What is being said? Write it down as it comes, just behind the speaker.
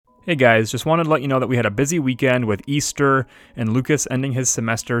Hey guys, just wanted to let you know that we had a busy weekend with Easter and Lucas ending his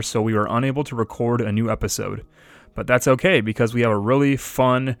semester, so we were unable to record a new episode. But that's okay because we have a really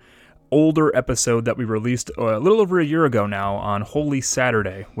fun, older episode that we released a little over a year ago now on Holy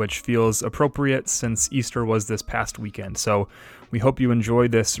Saturday, which feels appropriate since Easter was this past weekend. So we hope you enjoy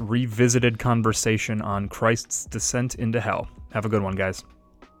this revisited conversation on Christ's descent into hell. Have a good one, guys.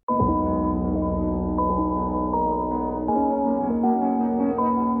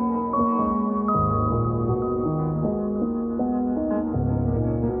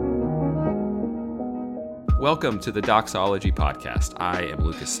 Welcome to the Doxology Podcast. I am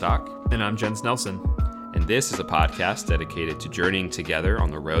Lucas Stock. And I'm Jens Nelson. And this is a podcast dedicated to journeying together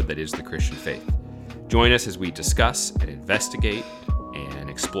on the road that is the Christian faith. Join us as we discuss and investigate and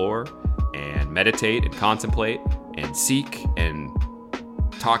explore and meditate and contemplate and seek and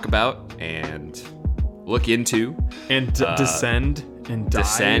talk about and look into and descend and dive.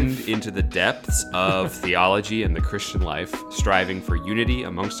 Descend into the depths of theology and the Christian life, striving for unity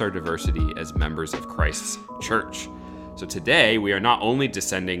amongst our diversity as members of Christ's church. So today, we are not only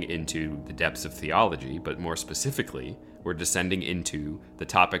descending into the depths of theology, but more specifically, we're descending into the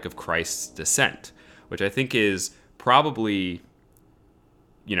topic of Christ's descent, which I think is probably,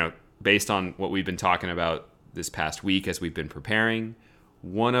 based on what we've been talking about this past week as we've been preparing,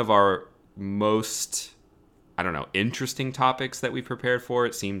 one of our most interesting topics that we prepared for.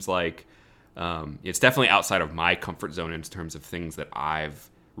 It seems like it's definitely outside of my comfort zone in terms of things that I've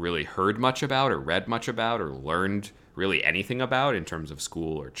really heard much about or read much about or learned really anything about in terms of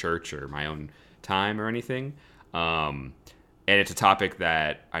school or church or my own time or anything. And it's a topic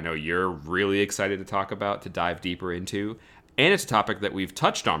that I know you're really excited to talk about, to dive deeper into. And it's a topic that we've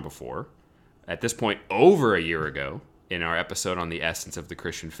touched on before, at this point over a year ago, in our episode on the essence of the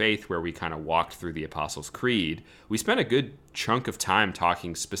Christian faith, where we kind of walked through the Apostles' Creed. We spent a good chunk of time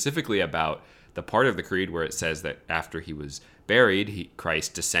talking specifically about the part of the Creed where it says that after he was buried,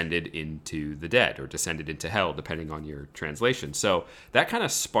 Christ descended into the dead, or descended into hell, depending on your translation. So that kind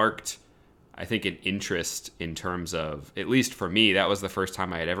of sparked, I think, an interest in terms of, at least for me, that was the first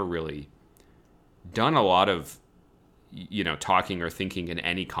time I had ever really done a lot of, talking or thinking in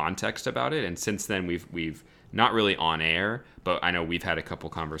any context about it. And since then, we've not really on air, but I know we've had a couple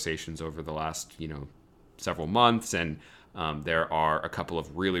conversations over the last, several months, and there are a couple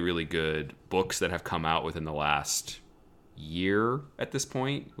of really, really good books that have come out within the last year at this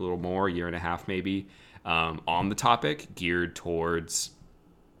point, a little more, year and a half maybe, on the topic, geared towards,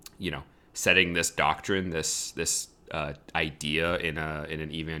 setting this doctrine, this idea in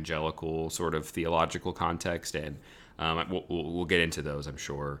an evangelical sort of theological context, and we'll get into those, I'm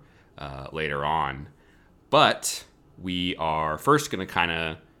sure, later on. But we are first going to kind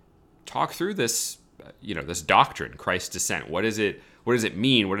of talk through this, this doctrine, Christ's descent. What does it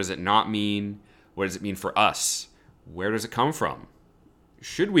mean? What does it not mean? What does it mean for us? Where does it come from?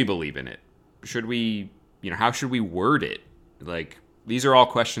 Should we believe in it? Should we, how should we word it? Like, these are all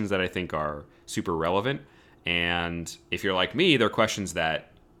questions that I think are super relevant. And if you're like me, they're questions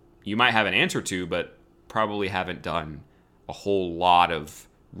that you might have an answer to, but probably haven't done a whole lot of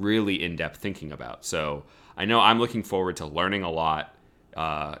really in-depth thinking about. So I know I'm looking forward to learning a lot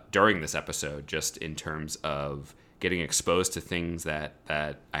during this episode, just in terms of getting exposed to things that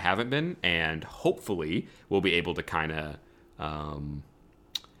I haven't been, and hopefully we'll be able to kind of,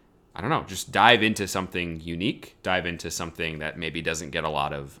 just dive into something unique, dive into something that maybe doesn't get a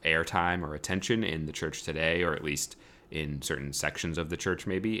lot of airtime or attention in the church today, or at least in certain sections of the church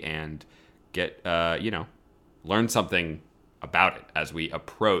maybe, and get, learn something about it as we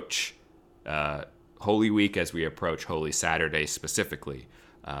approach Holy Week, as we approach Holy Saturday specifically,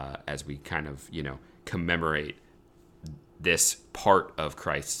 as we kind of, commemorate this part of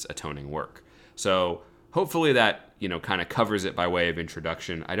Christ's atoning work. So hopefully that, kind of covers it by way of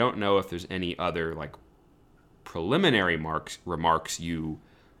introduction. I don't know if there's any other preliminary remarks you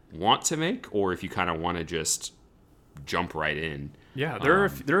want to make, or if you kind of want to just jump right in. Yeah, there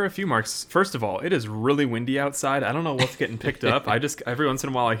are a few marks. First of all, it is really windy outside. I don't know what's getting picked up. Every once in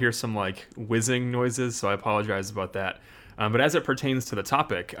a while I hear some whizzing noises, so I apologize about that. But as it pertains to the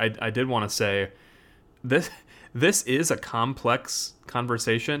topic, I did want to say this is a complex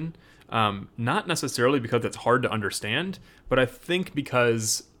conversation, not necessarily because it's hard to understand, but I think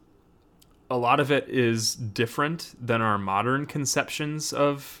because a lot of it is different than our modern conceptions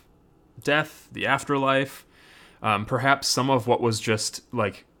of death, the afterlife. Perhaps some of what was just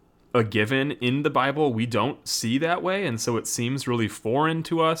a given in the Bible, we don't see that way, and so it seems really foreign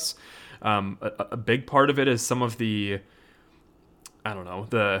to us. A big part of it is some of the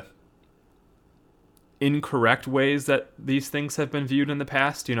incorrect ways that these things have been viewed in the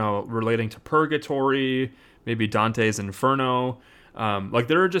past, relating to purgatory, maybe Dante's Inferno. Like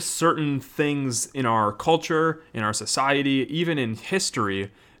there are just certain things in our culture, in our society, even in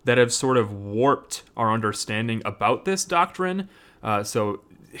history, that have sort of warped our understanding about this doctrine. So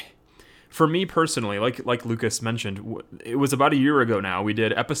for me personally, like Lucas mentioned, it was about a year ago now, we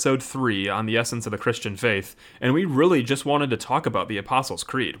did episode 3 on the essence of the Christian faith, and we really just wanted to talk about the Apostles'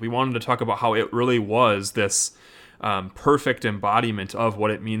 Creed. We wanted to talk about how it really was this perfect embodiment of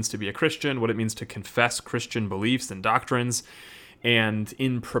what it means to be a Christian, what it means to confess Christian beliefs and doctrines. And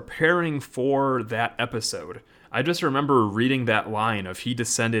in preparing for that episode, I just remember reading that line of "He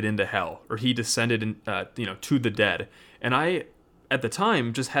descended into hell," or "He descended to the dead," and I, at the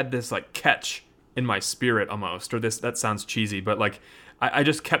time, just had this like catch in my spirit almost, or that sounds cheesy, but like I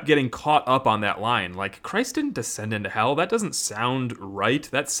just kept getting caught up on that line. Like, Christ didn't descend into hell. That doesn't sound right.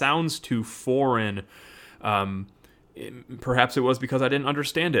 That sounds too foreign. Perhaps it was because I didn't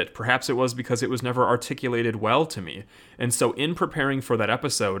understand it. Perhaps it was because it was never articulated well to me. And so in preparing for that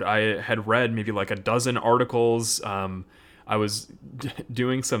episode, I had read maybe like a dozen articles. I was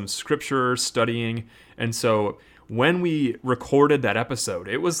doing some scripture studying. And so when we recorded that episode,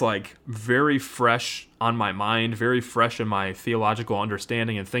 it was like very fresh on my mind, very fresh in my theological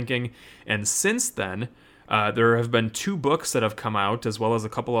understanding and thinking. And since then, there have been 2 books that have come out, as well as a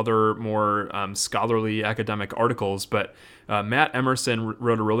couple other more scholarly academic articles. But Matt Emerson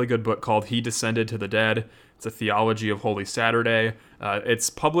wrote a really good book called "He Descended to the Dead." It's a theology of Holy Saturday. It's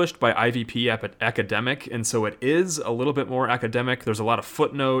published by IVP Academic, and so it is a little bit more academic. There's a lot of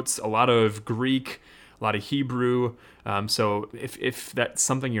footnotes, a lot of Greek, a lot of Hebrew. So if that's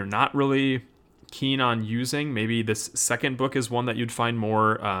something you're not really keen on using, maybe this second book is one that you'd find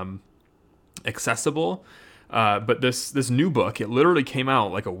more accessible. But this new book, it literally came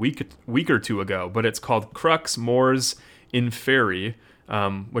out like a week or 2 ago, but it's called Crux Mors Inferi,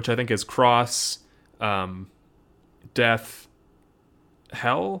 which I think is cross, death,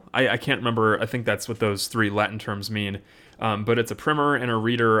 hell. I can't remember. I think that's what those 3 Latin terms mean. But it's a primer and a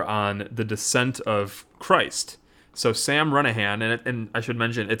reader on the descent of Christ. So Sam Renahan, and I should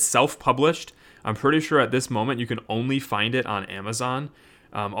mention, it's self-published. I'm pretty sure at this moment you can only find it on Amazon.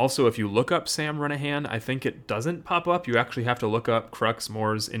 Also, if you look up Sam Renahan, I think it doesn't pop up. You actually have to look up Crux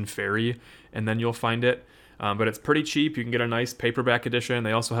Mors Inferi, and then you'll find it. But it's pretty cheap. You can get a nice paperback edition.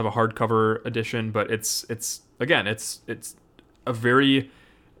 They also have a hardcover edition, but it's a very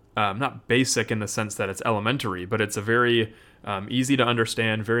not basic in the sense that it's elementary, but it's a very easy to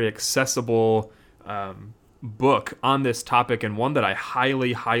understand, very accessible book on this topic, and one that I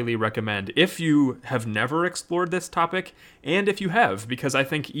highly, highly recommend if you have never explored this topic, and if you have, because I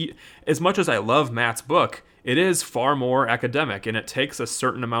think as much as I love Matt's book, it is far more academic, and it takes a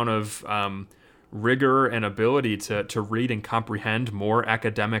certain amount of rigor and ability to read and comprehend more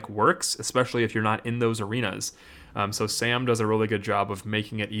academic works, especially if you're not in those arenas. So Sam does a really good job of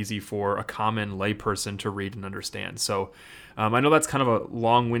making it easy for a common layperson to read and understand. So I know that's kind of a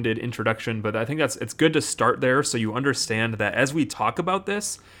long-winded introduction, but I think it's good to start there so you understand that as we talk about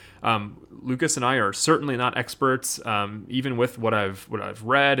this, Lucas and I are certainly not experts, even with what I've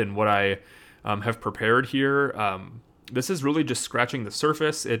read and what I have prepared here. This is really just scratching the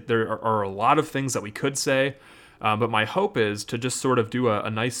surface. There are a lot of things that we could say. But my hope is to just sort of do a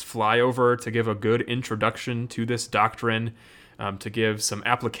nice flyover, to give a good introduction to this doctrine, to give some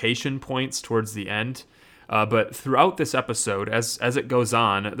application points towards the end. But throughout this episode, as it goes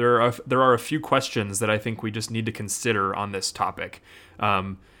on, there are a few questions that I think we just need to consider on this topic.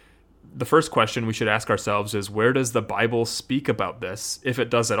 The first question we should ask ourselves is, where does the Bible speak about this, if it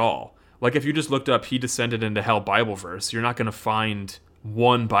does at all? Like, if you just looked up "He descended into hell" Bible verse, you're not going to find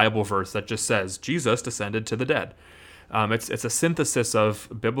one Bible verse that just says Jesus descended to the dead. It's a synthesis of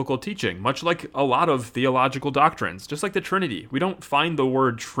biblical teaching, much like a lot of theological doctrines, just like the Trinity. We don't find the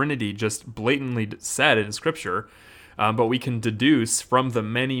word Trinity just blatantly said in Scripture, but we can deduce from the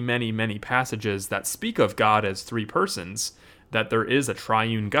many, many, many passages that speak of God as 3 persons that there is a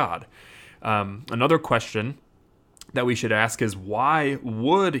triune God. Another question that we should ask is, why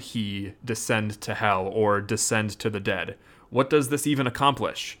would he descend to hell or descend to the dead? What does this even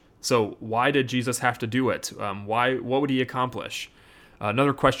accomplish? So why did Jesus have to do it? What would he accomplish?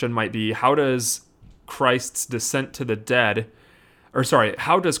 Another question might be, how does Christ's descent to the dead,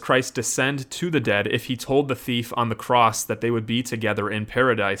 how does Christ descend to the dead if he told the thief on the cross that they would be together in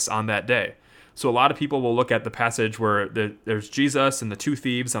paradise on that day? So a lot of people will look at the passage where there's Jesus and the 2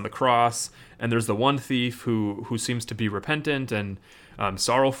 thieves on the cross, and there's the one thief who seems to be repentant and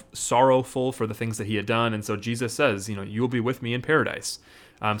sorrowful for the things that he had done, and so Jesus says, you'll be with me in paradise.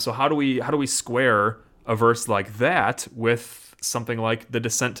 So how do we square a verse like that with something like the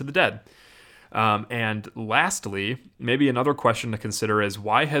descent to the dead? And lastly, maybe another question to consider is,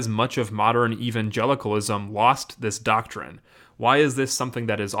 why has much of modern evangelicalism lost this doctrine? Why is this something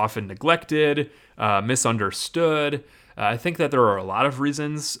that is often neglected, misunderstood? I think that there are a lot of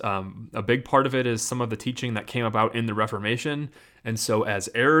reasons. A big part of it is some of the teaching that came about in the Reformation. And so as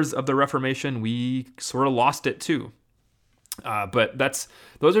heirs of the Reformation, we sort of lost it too. But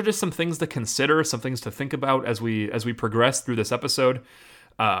those are just some things to consider, some things to think about as we progress through this episode.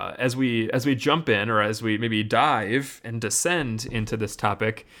 As we jump in, or as we maybe dive and descend into this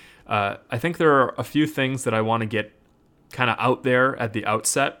topic, I think there are a few things that I want to get kind of out there at the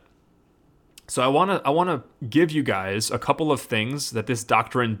outset. So I want to give you guys a couple of things that this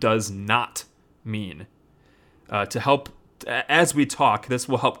doctrine does not mean. To help, as we talk, this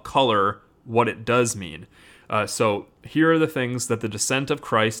will help color what it does mean. So here are the things that the descent of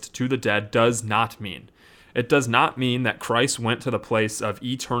Christ to the dead does not mean. It does not mean that Christ went to the place of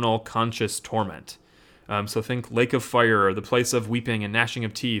eternal conscious torment. So think lake of fire, the place of weeping and gnashing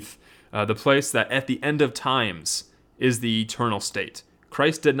of teeth, the place that at the end of times is the eternal state.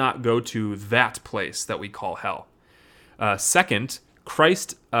 Christ did not go to that place that we call hell. Second,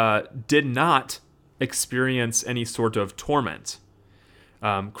 Christ did not experience any sort of torment.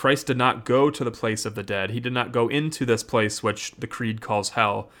 Christ did not go to the place of the dead. He did not go into this place which the Creed calls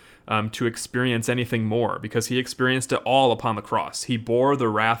hell to experience anything more, because he experienced it all upon the cross. He bore the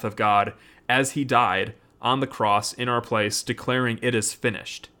wrath of God as he died on the cross in our place, declaring it is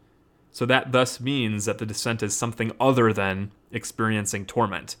finished. So that thus means that the descent is something other than experiencing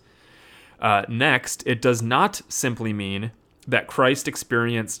torment. Next, it does not simply mean that Christ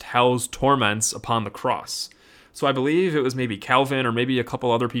experienced hell's torments upon the cross. So I believe it was maybe Calvin or maybe a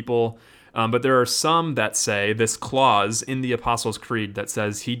couple other people, but there are some that say this clause in the Apostles' Creed that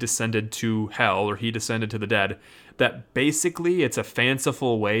says he descended to hell or he descended to the dead, that basically it's a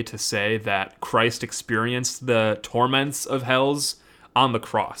fanciful way to say that Christ experienced the torments of hells on the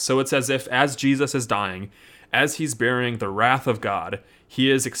cross. So it's as if as Jesus is dying, as he's bearing the wrath of God, he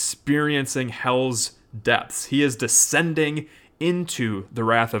is experiencing hell's depths. He is descending into the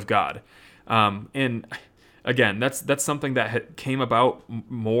wrath of God. And again, that's something that came about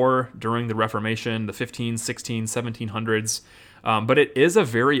more during the Reformation, the 15, 16, 1700s. But it is a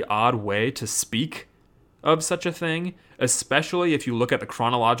very odd way to speak of such a thing, especially if you look at the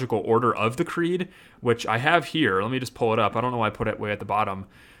chronological order of the Creed, which I have here. Let me just pull it up. I don't know why I put it way at the bottom.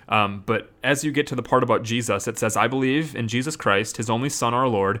 But as you get to the part about Jesus, it says, I believe in Jesus Christ, his only Son, our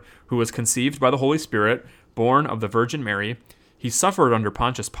Lord, who was conceived by the Holy Spirit, born of the Virgin Mary. He suffered under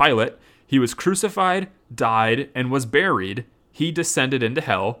Pontius Pilate. He was crucified, died, and was buried. He descended into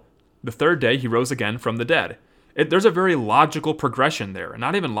hell. The third day he rose again from the dead. There's a very logical progression there.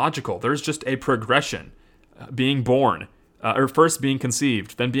 Not even logical. There's just a progression. Being born, or first being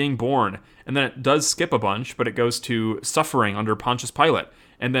conceived, then being born, and then it does skip a bunch, but it goes to suffering under Pontius Pilate,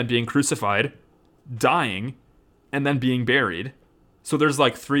 and then being crucified, dying, and then being buried. So there's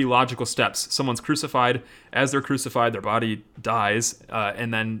like 3 logical steps. Someone's crucified. As they're crucified, their body dies,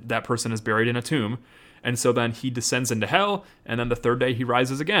 and then that person is buried in a tomb. And so then he descends into hell, and then the third day he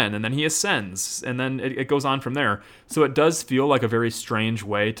rises again, and then he ascends, and then it goes on from there. So it does feel like a very strange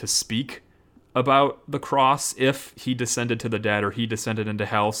way to speak about the cross. If he descended to the dead or he descended into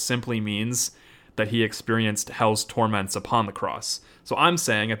hell simply means that he experienced hell's torments upon the cross. So I'm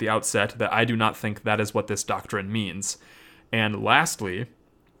saying at the outset that I do not think that is what this doctrine means. And lastly,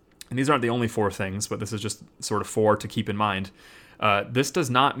 and these aren't the only 4 things, but this is just sort of 4 to keep in mind, this does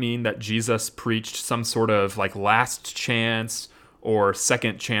not mean that Jesus preached some sort of like last chance or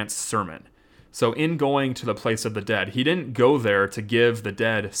second chance sermon. So in going to the place of the dead, he didn't go there to give the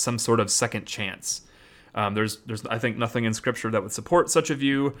dead some sort of second chance. There's I think nothing in Scripture that would support such a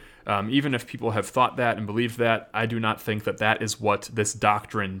view. Even if people have thought that and believed that, I do not think that that is what this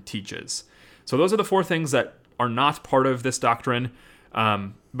doctrine teaches. So those are the 4 things that are not part of this doctrine.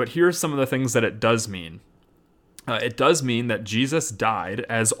 But here's some of the things that it does mean. It does mean that Jesus died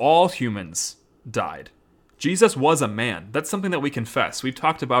as all humans died. Jesus was a man. That's something that we confess. We've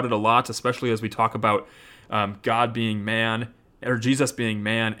talked about it a lot, especially as we talk about God being man, or Jesus being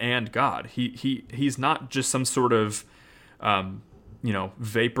man and God. He's not just some sort of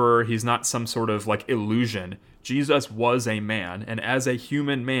vapor. He's not some sort of like illusion. Jesus was a man, and as a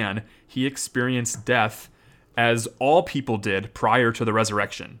human man, he experienced death as all people did prior to the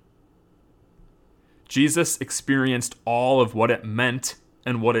resurrection. Jesus experienced all of what it meant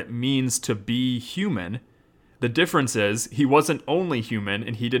and what it means to be human. The difference is he wasn't only human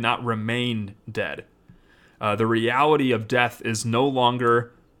and he did not remain dead. The reality of death is no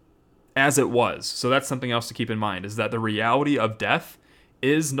longer as it was. So that's something else to keep in mind, is that the reality of death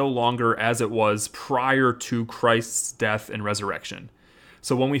is no longer as it was prior to Christ's death and resurrection.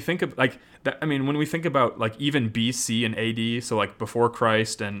 So when we think of like that, I mean, when we think about like even BC and AD, so like before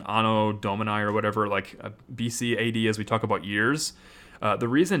Christ and Anno Domini or whatever, like BC, AD, as we talk about years, the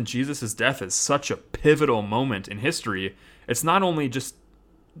reason Jesus' death is such a pivotal moment in history, it's not only just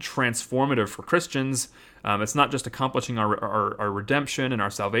transformative for Christians, it's not just accomplishing our redemption and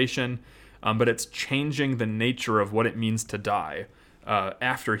our salvation, but it's changing the nature of what it means to die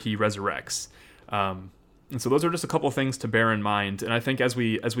after he resurrects. And so those are just a couple of things to bear in mind. And I think as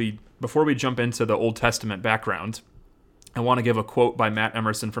we before we jump into the Old Testament background, I want to give a quote by Matt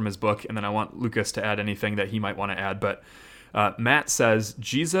Emerson from his book, and then I want Lucas to add anything that he might want to add. But Matt says,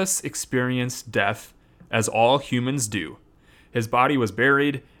 Jesus experienced death as all humans do. His body was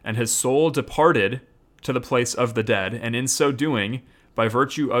buried, and his soul departed to the place of the dead, and in so doing, by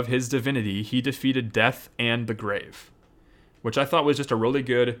virtue of his divinity, he defeated death and the grave. Which I thought was just a really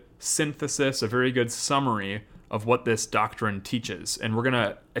good synthesis, a very good summary of what this doctrine teaches. And we're going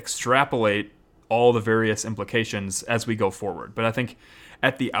to extrapolate all the various implications as we go forward. But I think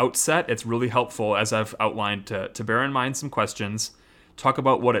at the outset, it's really helpful, as I've outlined, to bear in mind some questions, talk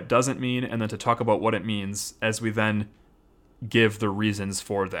about what it doesn't mean, and then to talk about what it means as we then give the reasons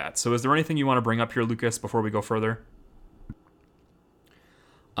for that. So is there anything you want to bring up here, Lucas, before we go further?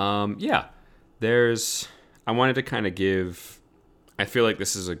 Yeah. I wanted to kind of I feel like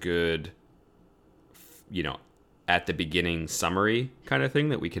this is a good, at the beginning summary kind of thing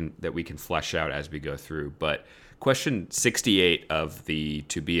that we can flesh out as we go through. But question 68 of the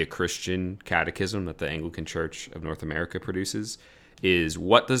To Be a Christian Catechism that the Anglican Church of North America produces is,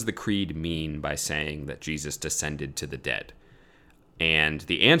 what does the creed mean by saying that Jesus descended to the dead? And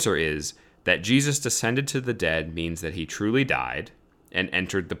the answer is that Jesus descended to the dead means that he truly died and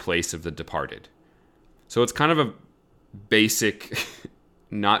entered the place of the departed. So it's kind of a basic,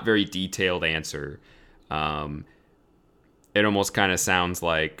 not very detailed answer. It almost kind of sounds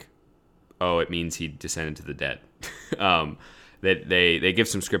like, oh, it means he descended to the dead. That they give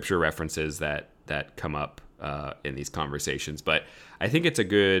some scripture references that come up in these conversations. But I think it's a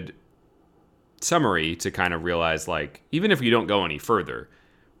good summary to kind of realize, like, even if you don't go any further,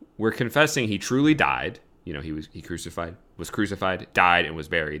 we're confessing he truly died. He was crucified, died, and was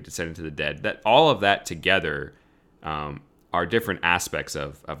buried, descended to the dead. That all of that together are different aspects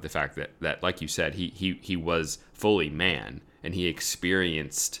of the fact that like you said, he was fully man, and he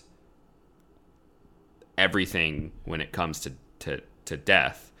experienced everything when it comes to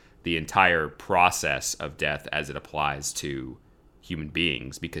death, the entire process of death as it applies to human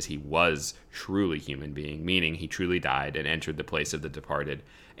beings, because he was truly human being, meaning he truly died and entered the place of the departed.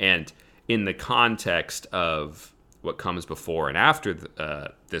 And in the context of what comes before and after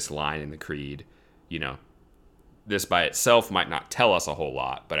this line in the creed, this by itself might not tell us a whole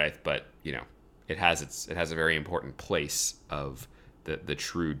lot, but it has a very important place of the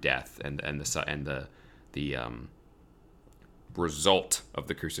true death and the result of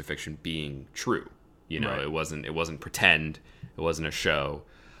the crucifixion being true. Right. It wasn't pretend, it wasn't a show,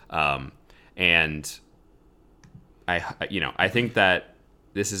 and I think that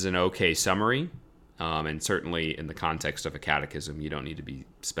this is an okay summary, and certainly in the context of a catechism, you don't need to be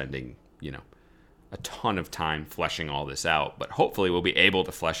spending a ton of time fleshing all this out, but hopefully we'll be able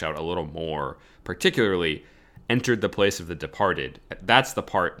to flesh out a little more, particularly entered the place of the departed. That's the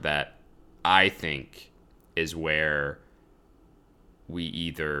part that I think is where we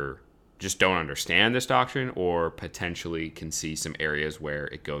either just don't understand this doctrine or potentially can see some areas where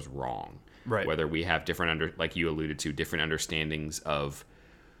it goes wrong. Right. Whether we have different, like you alluded to, different understandings of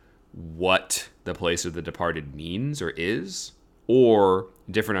what the place of the departed means or is, or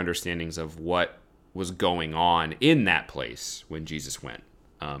different understandings of what was going on in that place when Jesus went.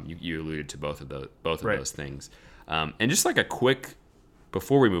 You alluded to both of those things. And just like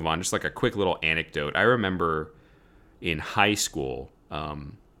before we move on, just like a quick little anecdote. I remember in high school,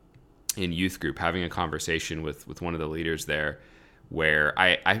 in youth group, having a conversation with one of the leaders there, where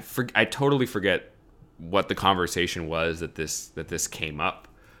I totally forget what the conversation was that this came up,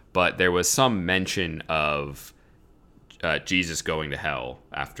 but there was some mention of Jesus going to hell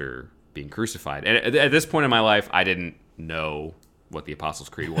after being crucified. And at this point in my life, I didn't know what the Apostles'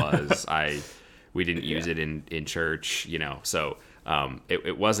 Creed was. We didn't use it in church, so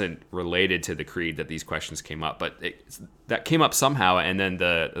it wasn't related to the creed that these questions came up, but that came up somehow. And then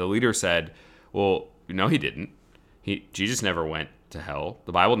the leader said, well, no, he didn't. Jesus never went to hell.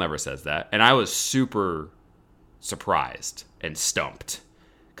 The Bible never says that. And I was super surprised and stumped,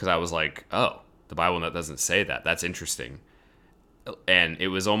 because I was like, oh, the Bible doesn't say that. That's interesting. and it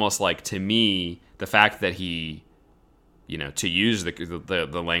was almost like, to me, the fact that he, to use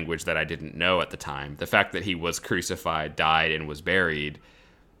the language that I didn't know at the time, the fact that he was crucified, died, and was buried,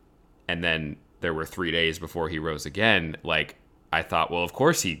 and then there were 3 days before he rose again, like, I thought, well, of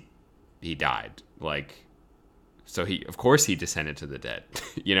course he died, like, so of course he descended to the dead,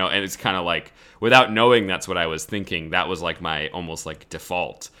 and it's kind of like, without knowing that's what I was thinking, that was like my almost like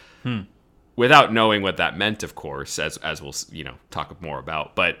default, without knowing what that meant, of course, as we'll, talk more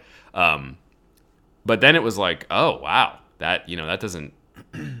about, but then it was like, oh wow, that, that doesn't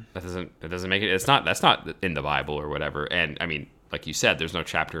make it, that's not in the Bible or whatever. And I mean, like you said, there's no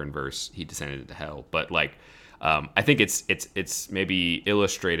chapter and verse he descended into hell, but like, I think it's maybe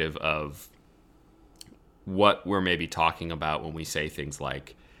illustrative of what we're maybe talking about when we say things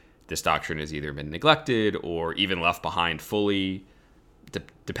like this doctrine has either been neglected or even left behind fully,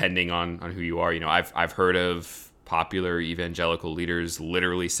 depending on who you are. I've heard of popular evangelical leaders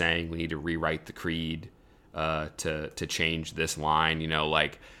literally saying we need to rewrite the creed to change this line.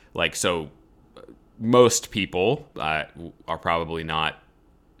 So most people are probably not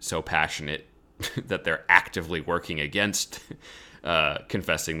so passionate that they're actively working against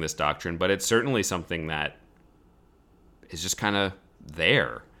confessing this doctrine, but it's certainly something that is just kind of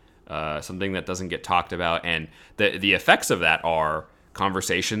there, something that doesn't get talked about, and the effects of that are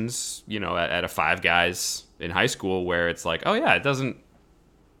conversations, at a Five Guys in high school where it's like, oh yeah,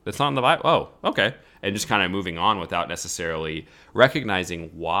 it's not in the Bible. Oh, okay, and just kind of moving on without necessarily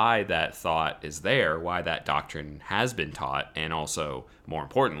recognizing why that thought is there, why that doctrine has been taught, and also, more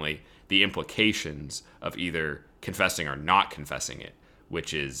importantly, the implications of either confessing or not confessing it,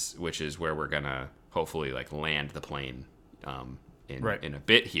 which is where we're gonna hopefully like land the plane in a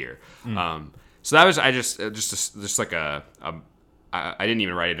bit here. So that was just like I didn't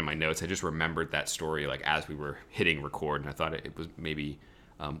even write it in my notes. I just remembered that story like as we were hitting record, and I thought it was maybe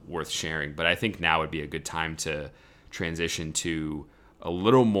worth sharing. But I think now would be a good time to transition to a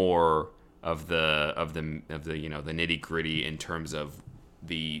little more of the the nitty gritty in terms of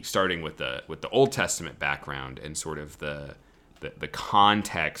starting with the Old Testament background and sort of the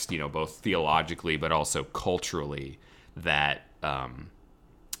context, both theologically but also culturally that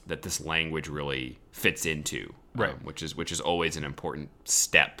this language really fits into, right? Which is always an important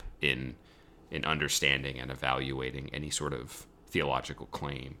step in understanding and evaluating any sort of theological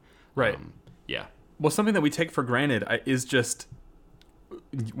claim, right? Yeah. Well, something that we take for granted is just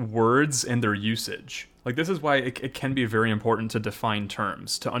words and their usage. Like, this is why it can be very important to define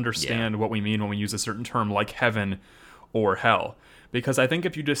terms, to understand what we mean when we use a certain term like heaven or hell. Because I think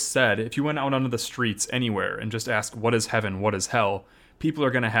if you went out onto the streets anywhere and just asked, what is heaven, what is hell, people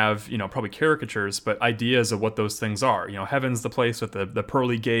are going to have, probably caricatures, but ideas of what those things are. Heaven's the place with the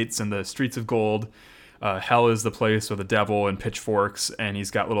pearly gates and the streets of gold. Hell is the place with the devil and pitchforks, and he's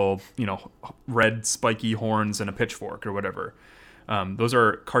got little, red spiky horns and a pitchfork or whatever. Those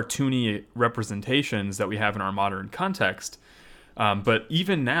are cartoony representations that we have in our modern context. But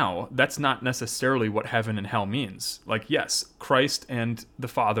even now, that's not necessarily what heaven and hell means. Like, yes, Christ and the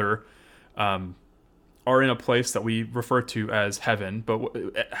Father are in a place that we refer to as heaven,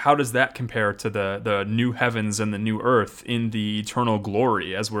 but how does that compare to the new heavens and the new earth in the eternal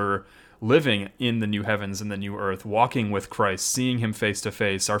glory as we're living in the new heavens and the new earth, walking with Christ, seeing him face to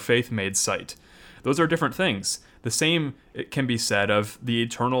face, our faith made sight? Those are different things. The same it can be said of the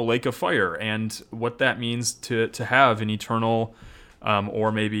eternal lake of fire and what that means to have an eternal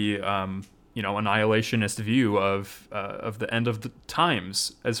or maybe annihilationist view of the end of the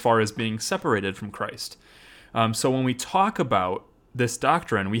times as far as being separated from Christ. So when we talk about this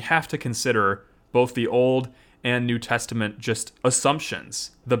doctrine, we have to consider both the Old and New Testament just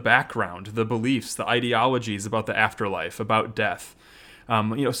assumptions, the background, the beliefs, the ideologies about the afterlife, about death.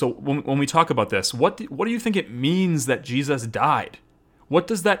 So when we talk about this, what do you think it means that Jesus died? What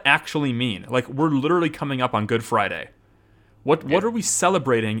does that actually mean? Like, we're literally coming up on Good Friday. What are we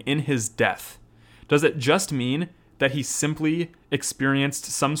celebrating in his death? Does it just mean that he simply experienced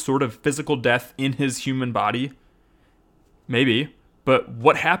some sort of physical death in his human body? Maybe. But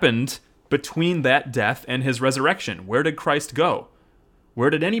what happened between that death and his resurrection? Where did Christ go? Where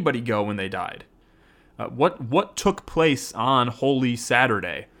did anybody go when they died? What took place on Holy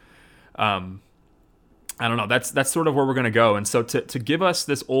Saturday? I don't know. That's sort of where we're going to go. And so to give us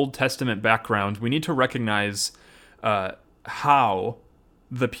this Old Testament background, we need to recognize how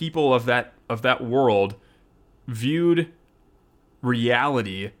the people of that world viewed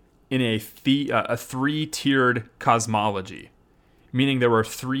reality in a three-tiered cosmology, meaning there were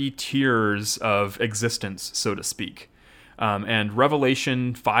 3 tiers of existence, so to speak. And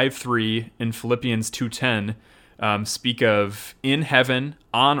Revelation 5:3 and Philippians 2:10 speak of in heaven,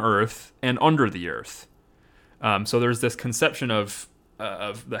 on earth, and under the earth. So there's this conception of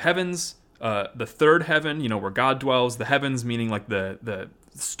the heavens, the third heaven, where God dwells. The heavens meaning like the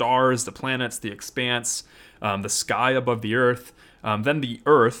stars, the planets, the expanse, the sky above the earth. Then the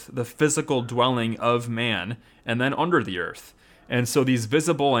earth, the physical dwelling of man, and then under the earth. And so these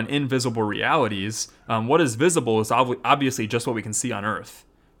visible and invisible realities, what is visible is obviously just what we can see on earth.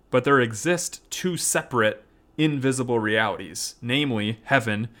 But there exist two separate invisible realities, namely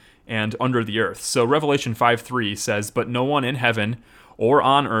heaven and under the earth. So Revelation 5:3 says, "But no one in heaven or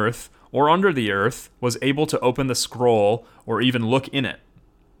on earth or under the earth was able to open the scroll or even look in it."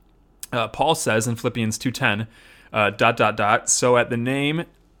 Paul says in Philippians 2:10, so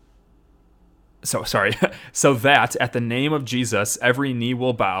that at the name of Jesus every knee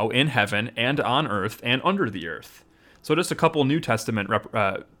will bow in heaven and on earth and under the earth. So just a couple New Testament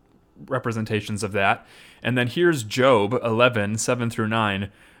representations of that. And then here's Job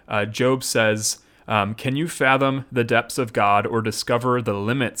 11:7-9. Job says, "Can you fathom the depths of God or discover the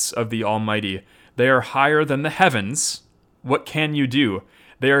limits of the Almighty? They are higher than the heavens. What can you do?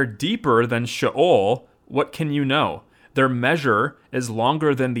 They are deeper than Sheol. What can you know? Their measure is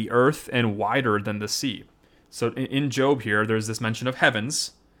longer than the earth and wider than the sea." So in Job here, there's this mention of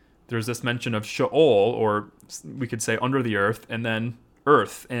heavens. There's this mention of Sheol, or we could say under the earth, and then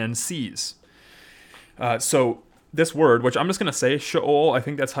earth and seas. So this word, which I'm just going to say Sheol, I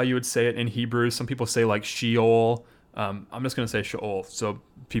think that's how you would say it in Hebrew. Some people say like Sheol. I'm just going to say Sheol so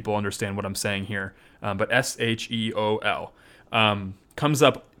people understand what I'm saying here. But Sheol comes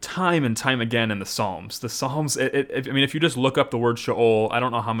up time and time again in the Psalms. The Psalms, if you just look up the word Sheol, I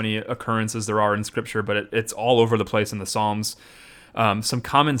don't know how many occurrences there are in Scripture, but it's all over the place in the Psalms. Some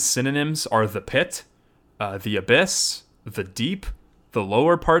common synonyms are the pit, the abyss, the deep, the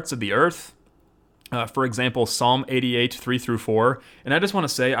lower parts of the earth. For example, Psalm 88, 3-4. And I just want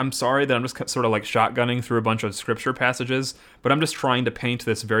to say, I'm sorry that I'm just sort of like shotgunning through a bunch of scripture passages, but I'm just trying to paint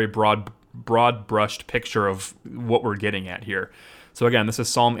this very broad-brushed picture of what we're getting at here. So again, this is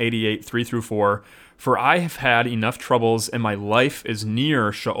Psalm 88, 3-4. "For I have had enough troubles, and my life is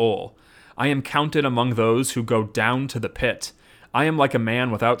near Sheol. I am counted among those who go down to the pit. I am like a man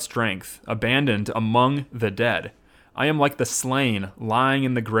without strength, abandoned among the dead. I am like the slain, lying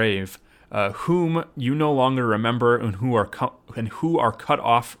in the grave, whom you no longer remember and who are cut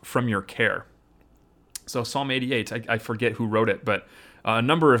off from your care." So Psalm 88, I forget who wrote it, but a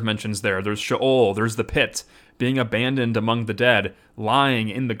number of mentions there. There's Sheol, there's the pit, being abandoned among the dead, lying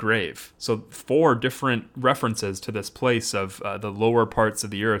in the grave. So 4 different references to this place of the lower parts of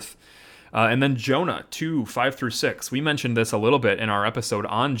the earth. And then Jonah 2, 5-6. We mentioned this a little bit in our episode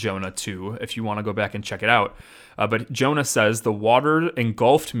on Jonah 2, if you want to go back and check it out. But Jonah says, "The water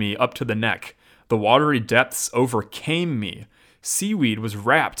engulfed me up to the neck. The watery depths overcame me. Seaweed was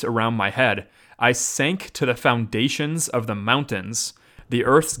wrapped around my head. I sank to the foundations of the mountains. The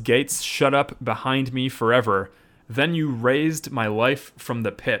earth's gates shut up behind me forever. Then you raised my life from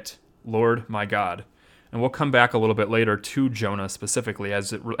the pit, Lord my God." And we'll come back a little bit later to Jonah specifically,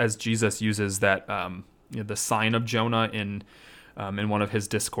 as Jesus uses that the sign of Jonah in one of his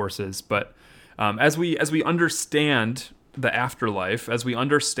discourses. But as we understand the afterlife, as we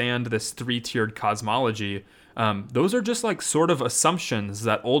understand this 3-tiered cosmology, those are just like sort of assumptions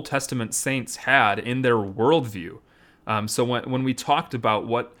that Old Testament saints had in their worldview. So when we talked about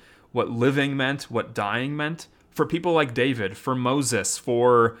what living meant, what dying meant, for people like David, for Moses,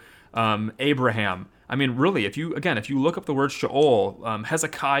 for Abraham, I mean, really, if you look up the word Sheol,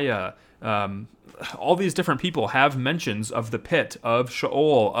 Hezekiah, all these different people have mentions of the pit, of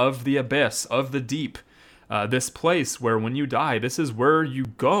Sheol, of the abyss, of the deep, this place where when you die, this is where you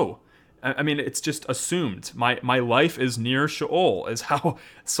go. I mean, it's just assumed. My life is near Sheol, is how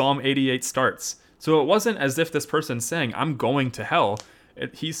Psalm 88 starts. So it wasn't as if this person's saying, I'm going to hell.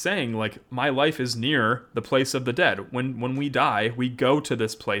 He's saying, like, my life is near the place of the dead. When we die, we go to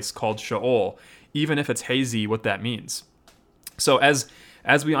this place called Sheol, even if it's hazy what that means. So as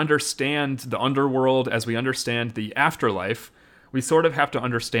we understand the underworld, as we understand the afterlife, we sort of have to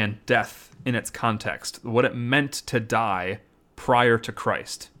understand death in its context, what it meant to die prior to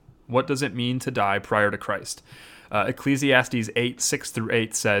Christ. What does it mean to die prior to Christ? Ecclesiastes 8,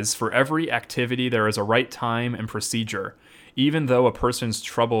 6-8 says, "For every activity there is a right time and procedure, even though a person's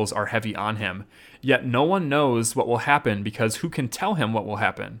troubles are heavy on him. Yet no one knows what will happen, because who can tell him what will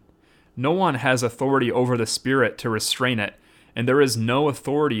happen? No one has authority over the spirit to restrain it, and there is no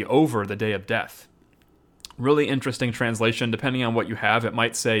authority over the day of death." Really interesting translation. Depending on what you have, it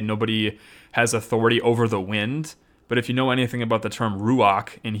might say nobody has authority over the wind, But if you know anything about the term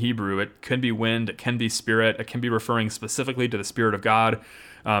ruach in Hebrew, it can be wind, it can be spirit, it can be referring specifically to the Spirit of God.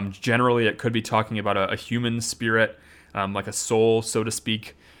 Generally, it could be talking about a human spirit, like a soul, so to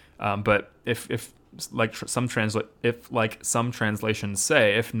speak. But if some translations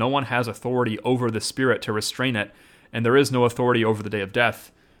say, if no one has authority over the spirit to restrain it, and there is no authority over the day of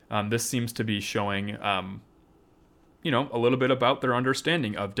death, this seems to be showing, a little bit about their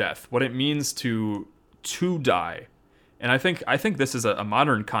understanding of death, what it means to die. And I think this is a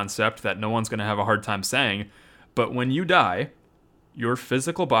modern concept that no one's going to have a hard time saying. But when you die, your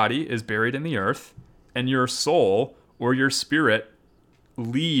physical body is buried in the earth, and your soul or your spirit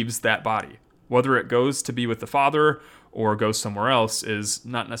leaves that body. Whether it goes to be with the Father or goes somewhere else is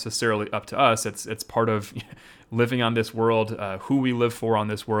not necessarily up to us. It's part of living on this world, who we live for on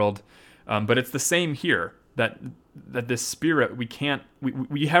this world. But it's the same here, that this spirit, we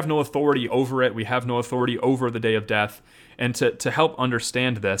have no authority over it. We have no authority over the day of death. And to help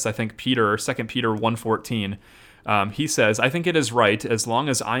understand this, I think 2 Peter 1:14, he says, I think it is right, as long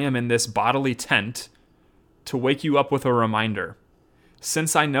as I am in this bodily tent, to wake you up with a reminder,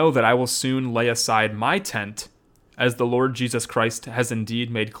 since I know that I will soon lay aside my tent, as the Lord Jesus Christ has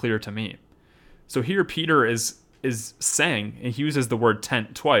indeed made clear to me. So here Peter is saying, and he uses the word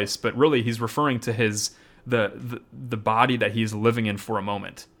tent twice, but really he's referring to the body that he's living in for a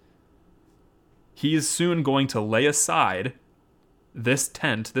moment. He is soon going to lay aside this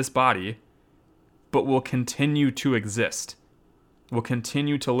tent, this body, but will continue to exist, will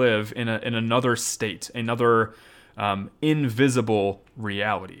continue to live in another state, another invisible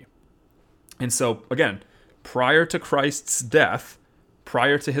reality. And so, again, prior to Christ's death,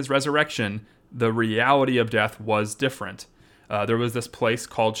 prior to his resurrection, the reality of death was different. There was this place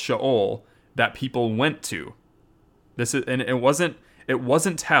called Sheol that people went to. It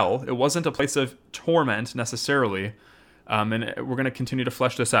wasn't hell. It wasn't a place of torment necessarily. And we're going to continue to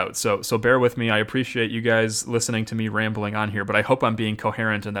flesh this out. So bear with me. I appreciate you guys listening to me rambling on here, but I hope I'm being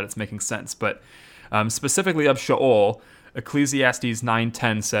coherent and that it's making sense. But specifically of Sheol, Ecclesiastes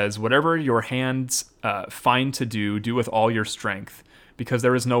 9:10 says, whatever your hands find to do, do with all your strength, because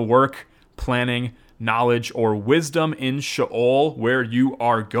there is no work, planning, knowledge, or wisdom in Sheol where you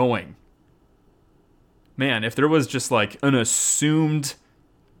are going. Man, if there was just like an assumed,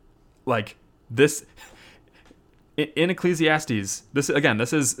 like this, in Ecclesiastes, this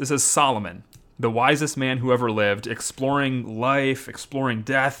is Solomon, the wisest man who ever lived, exploring life, exploring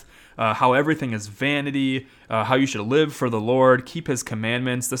death, how everything is vanity, how you should live for the Lord, keep his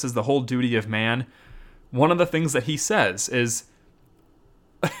commandments. This is the whole duty of man. One of the things that he says is,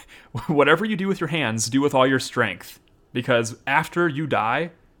 whatever you do with your hands, do with all your strength. Because after you die,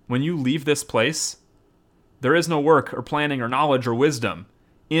 when you leave this place, there is no work or planning or knowledge or wisdom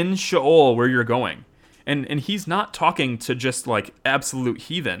in Sheol where you're going. And he's not talking to just like absolute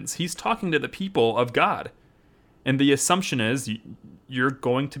heathens. He's talking to the people of God. And the assumption is you're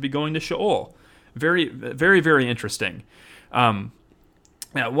going to be going to Sheol. Very, very, very interesting. One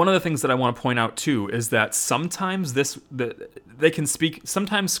of the things that I want to point out too is that sometimes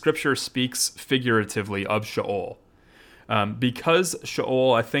sometimes Scripture speaks figuratively of Sheol. Because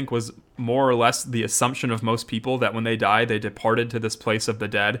Sheol, I think, was more or less the assumption of most people that when they die, they departed to this place of the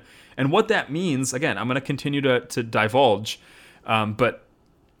dead. And what that means, again, I'm going to continue to divulge, but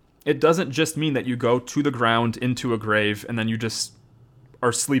it doesn't just mean that you go to the ground into a grave and then you just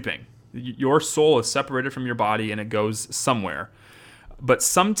are sleeping. Your soul is separated from your body and it goes somewhere. But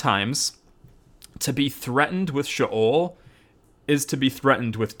sometimes to be threatened with Sheol is to be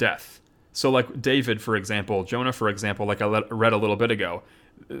threatened with death. So like David, for example, Jonah, for example, like I read a little bit ago,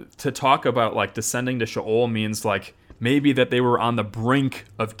 to talk about like descending to Sheol means like maybe that they were on the brink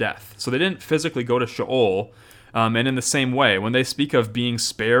of death. So they didn't physically go to Sheol. And in the same way, when they speak of being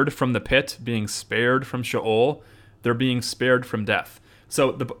spared from the pit, being spared from Sheol, they're being spared from death.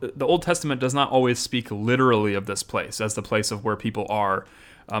 So the Old Testament does not always speak literally of this place as the place of where people are,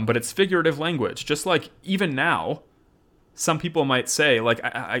 but it's figurative language. Just like even now, some people might say, like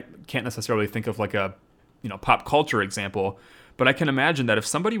I can't necessarily think of like a pop culture example, but I can imagine that if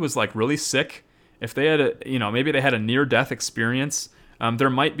somebody was like really sick, if they had maybe they had a near-death experience, there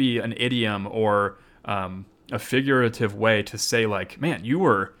might be an idiom or a figurative way to say like, man, you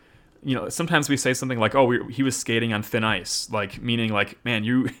were. Sometimes we say something like, "Oh, he was skating on thin ice," like meaning like,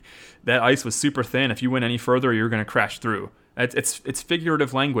 "Man, that ice was super thin. If you went any further, you're going to crash through." It's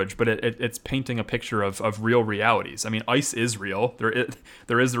figurative language, but it's painting a picture of real realities. I mean, ice is real.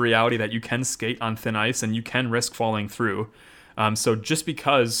 There is the reality that you can skate on thin ice and you can risk falling through. So just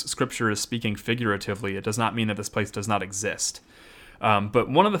because Scripture is speaking figuratively, it does not mean that this place does not exist. But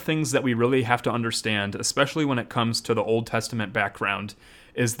one of the things that we really have to understand, especially when it comes to the Old Testament background,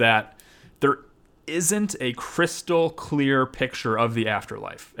 is that there isn't a crystal clear picture of the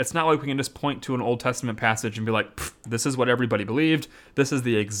afterlife. It's not like we can just point to an Old Testament passage and be like, this is what everybody believed. This is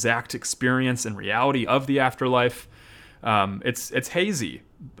the exact experience and reality of the afterlife. It's hazy,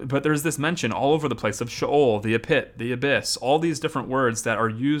 but there's this mention all over the place of Sheol, the pit, the abyss, all these different words that are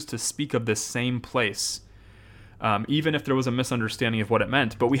used to speak of this same place, even if there was a misunderstanding of what it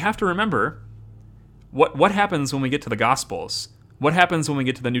meant. But we have to remember what happens when we get to the Gospels. What happens when we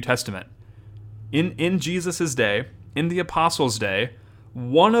get to the New Testament? In Jesus' day, in the apostles' day,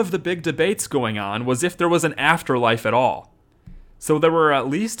 one of the big debates going on was if there was an afterlife at all. So there were at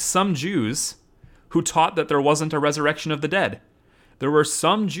least some Jews who taught that there wasn't a resurrection of the dead. There were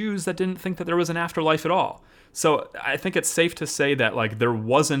some Jews that didn't think that there was an afterlife at all. So I think it's safe to say that like there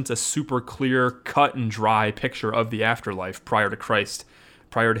wasn't a super clear, cut and dry picture of the afterlife prior to Christ,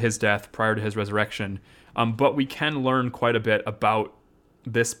 prior to his death, prior to his resurrection. But we can learn quite a bit about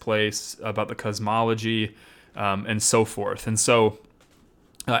this place, about the cosmology, and so forth. And so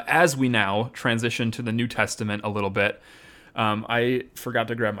as we now transition to the New Testament a little bit, I forgot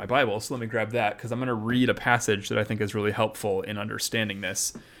to grab my Bible, so let me grab that because I'm going to read a passage that I think is really helpful in understanding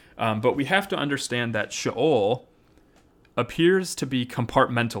this. But we have to understand that Sheol appears to be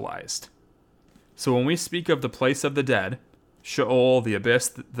compartmentalized. So when we speak of the place of the dead, Sheol, the abyss,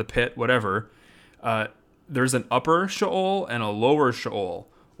 the pit, whatever, there's an upper Sheol and a lower Sheol,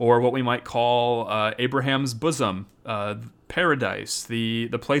 or what we might call Abraham's bosom, paradise, the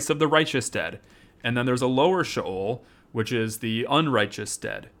place of the righteous dead. And then there's a lower Sheol, which is the unrighteous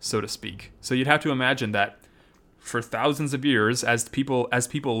dead, so to speak. So you'd have to imagine that for thousands of years, as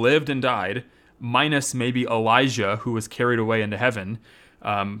people lived and died, minus maybe Elijah, who was carried away into heaven,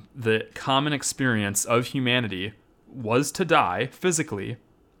 the common experience of humanity was to die physically,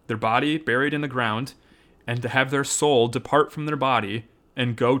 their body buried in the ground, and to have their soul depart from their body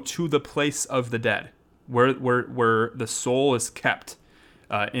and go to the place of the dead, where the soul is kept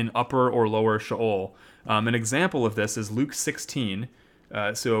in upper or lower Sheol. An example of this is Luke 16.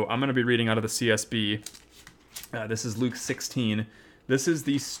 So I'm going to be reading out of the CSB. This is Luke 16. This is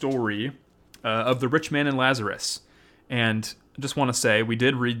the story of the rich man and Lazarus. And I just want to say, we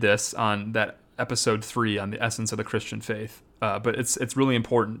did read this on that episode 3 on the essence of the Christian faith. But it's really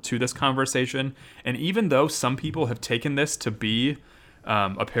important to this conversation. And even though some people have taken this to be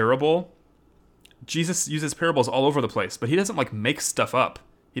a parable, Jesus uses parables all over the place, but he doesn't like make stuff up.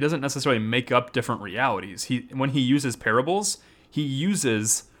 He doesn't necessarily make up different realities. When he uses parables, he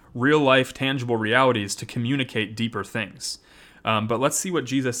uses real-life, tangible realities to communicate deeper things. But let's see what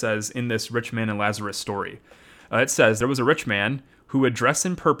Jesus says in this rich man and Lazarus story. It says, "There was a rich man who would dress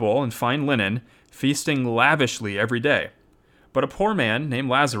in purple and fine linen, feasting lavishly every day. But a poor man named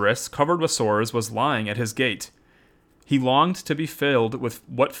Lazarus, covered with sores, was lying at his gate. He longed to be filled with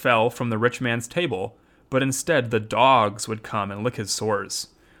what fell from the rich man's table, but instead the dogs would come and lick his sores.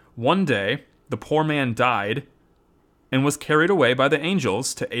 One day, the poor man died and was carried away by the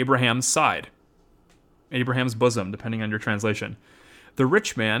angels to Abraham's side." Abraham's bosom, depending on your translation. "The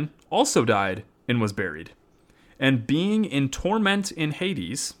rich man also died and was buried. And being in torment in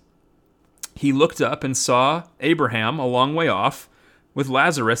Hades, he looked up and saw Abraham a long way off with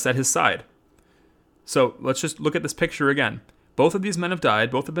Lazarus at his side." So let's just look at this picture again. Both of these men have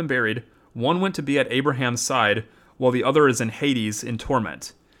died, both have been buried. One went to be at Abraham's side, while the other is in Hades in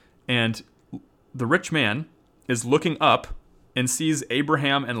torment. And the rich man is looking up and sees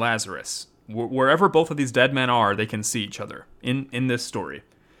Abraham and Lazarus. Wherever both of these dead men are, they can see each other in this story.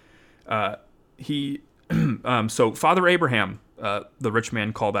 So Father Abraham, the rich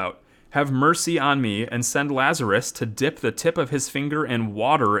man called out, "Have mercy on me and send Lazarus to dip the tip of his finger in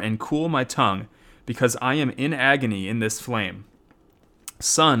water and cool my tongue, because I am in agony in this flame."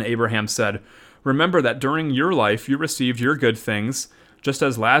 "Son," Abraham said, "remember that during your life you received your good things, just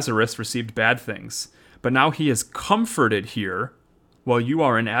as Lazarus received bad things. But now he is comforted here while you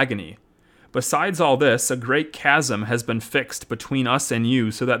are in agony. Besides all this, a great chasm has been fixed between us and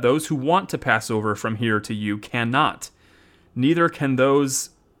you, so that those who want to pass over from here to you cannot. Neither can those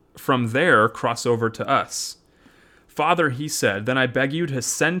from there cross over to us." "Father," he said, "then I beg you to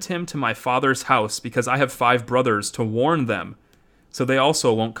send him to my father's house, because I have 5 brothers, to warn them, so they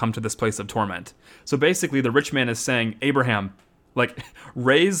also won't come to this place of torment." So basically, the rich man is saying, Abraham, like,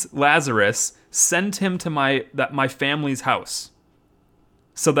 raise Lazarus, send him to my family's house,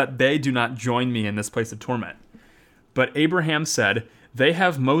 so that they do not join me in this place of torment. But Abraham said, "They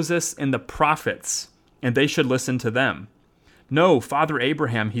have Moses and the prophets, and they should listen to them." "No, Father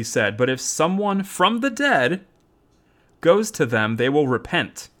Abraham," he said, "but if someone from the dead goes to them, they will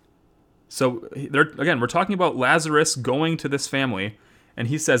repent. So we're talking about Lazarus going to this family, and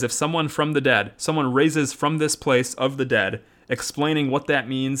he says if someone raises from this place of the dead, explaining what that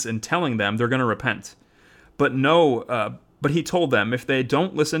means and telling them, they're going to repent. But he told them, if they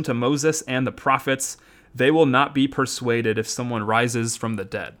don't listen to Moses and the prophets, they will not be persuaded if someone rises from the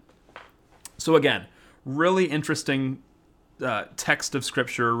dead. So again, really interesting text of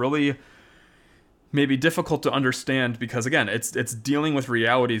Scripture, really maybe difficult to understand because, again, it's dealing with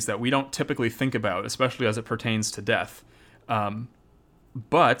realities that we don't typically think about, especially as it pertains to death.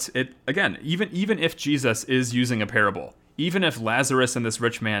 But even if Jesus is using a parable, even if Lazarus and this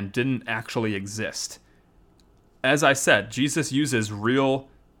rich man didn't actually exist, as I said, Jesus uses real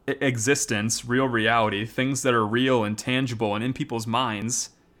existence, real reality, things that are real and tangible and in people's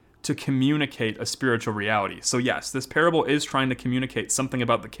minds to communicate a spiritual reality. So yes, this parable is trying to communicate something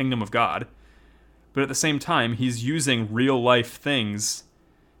about the kingdom of God, but at the same time, he's using real life things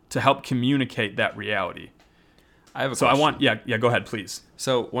to help communicate that reality. I have a question. Go ahead, please.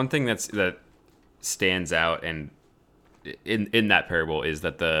 So one thing that stands out and in that parable is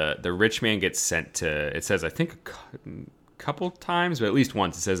that the rich man gets sent to, it says, I think a couple times, but at least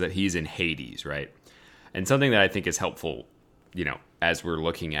once it says that he's in Hades, right? And something that I think is helpful, as we're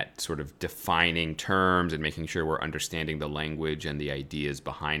looking at sort of defining terms and making sure we're understanding the language and the ideas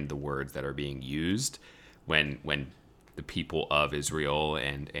behind the words that are being used when the people of Israel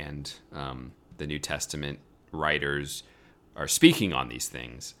and the New Testament writers are speaking on these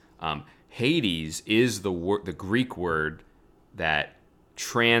things. Hades is the Greek word that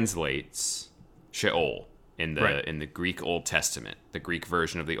translates Sheol in the Greek Old Testament, the Greek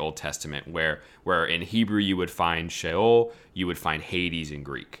version of the Old Testament, where in Hebrew you would find Sheol, you would find Hades in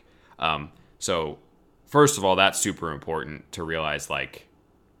Greek. So first of all, that's super important to realize, like,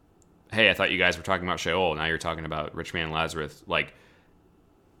 hey, I thought you guys were talking about Sheol, now you're talking about rich man Lazarus, like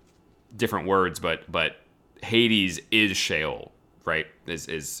different words, but Hades is Sheol, right?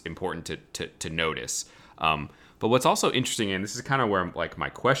 Is important to notice. But what's also interesting, and this is kind of where like my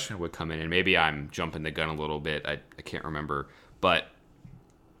question would come in, and maybe I'm jumping the gun a little bit, I can't remember, but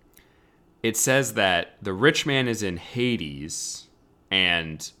it says that the rich man is in Hades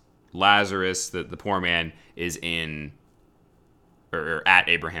and Lazarus, the poor man, is in or at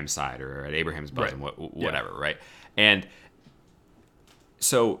Abraham's side or at Abraham's bosom, whatever, right? And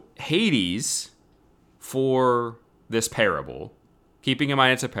so Hades, for this parable, keeping in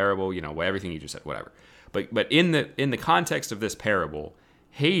mind it's a parable, everything you just said, whatever. But in the context of this parable,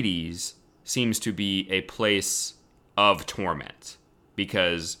 Hades seems to be a place of torment,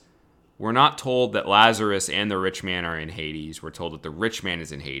 because we're not told that Lazarus and the rich man are in Hades. We're told that the rich man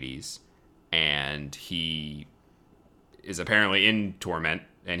is in Hades, and he is apparently in torment,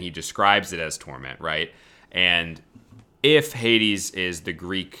 and he describes it as torment, right? And if Hades is the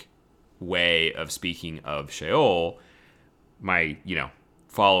Greek way of speaking of Sheol,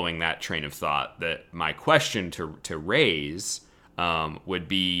 following that train of thought, that my question to raise would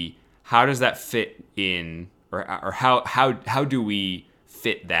be, how does that fit in, or how do we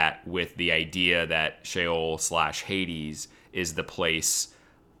fit that with the idea that Sheol / Hades is the place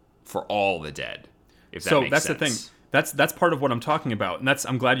for all the dead? If that makes sense. So that's the thing. That's part of what I'm talking about, and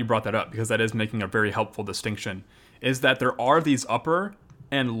I'm glad you brought that up, because that is making a very helpful distinction. Is that there are these upper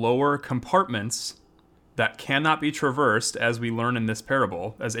and lower compartments that cannot be traversed, as we learn in this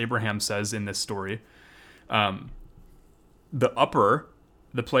parable, as Abraham says in this story. The upper,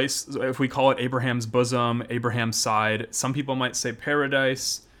 the place, if we call it Abraham's bosom, Abraham's side, some people might say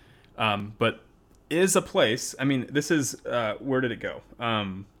paradise, but is a place. I mean, this is, where did it go?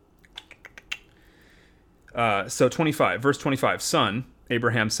 So 25, verse 25, Son,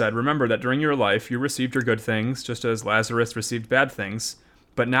 Abraham said, remember that during your life you received your good things, just as Lazarus received bad things.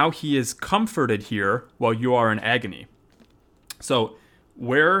 But now he is comforted here while you are in agony. So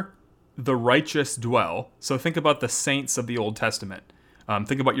where the righteous dwell, so think about the saints of the Old Testament.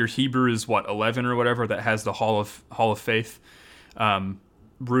 Think about your Hebrews, 11 or whatever, that has the Hall of Faith.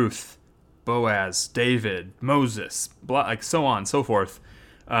 Ruth, Boaz, David, Moses, like so on and so forth.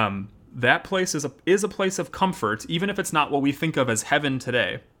 That place is a place of comfort, even if it's not what we think of as heaven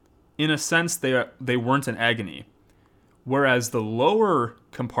today. In a sense, they weren't in agony. Whereas the lower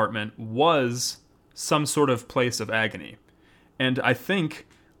compartment was some sort of place of agony. And I think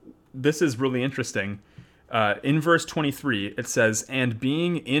this is really interesting. In verse 23, it says, and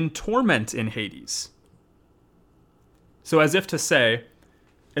being in torment in Hades. So it's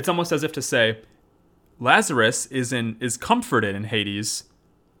almost as if to say, Lazarus is comforted in Hades,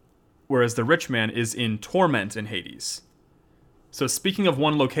 whereas the rich man is in torment in Hades. So speaking of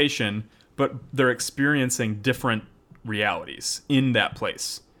one location, but they're experiencing different realities in that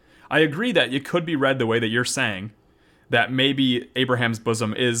place. I agree that it could be read the way that you're saying, that maybe Abraham's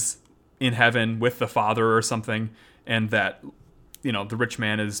bosom is in heaven with the Father or something, and that, the rich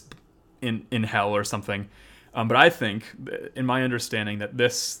man is in hell or something. But I think, in my understanding, that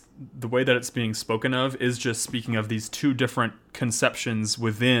the way that it's being spoken of is just speaking of these two different conceptions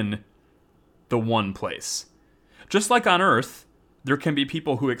within the one place. Just like on earth, there can be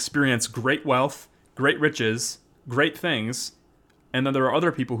people who experience great wealth, great riches, great things, and then there are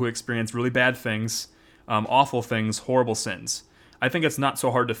other people who experience really bad things, awful things, horrible sins. I think it's not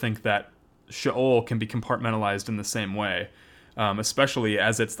so hard to think that Sheol can be compartmentalized in the same way, especially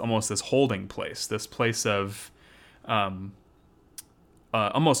as it's almost this holding place, this place of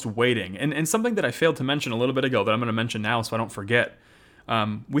almost waiting. And something that I failed to mention a little bit ago that I'm going to mention now so I don't forget,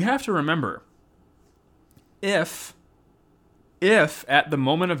 we have to remember, if at the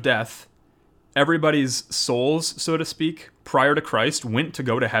moment of death, everybody's souls, so to speak, prior to Christ went to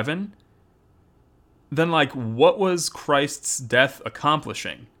go to heaven, then what was Christ's death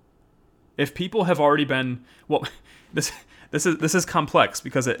accomplishing? If people have already been, this is complex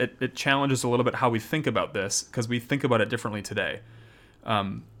because it challenges a little bit how we think about this, because we think about it differently today.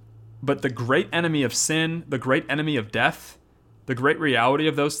 But the great enemy of sin, the great enemy of death, the great reality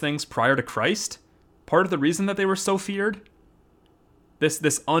of those things prior to Christ, part of the reason that they were so feared,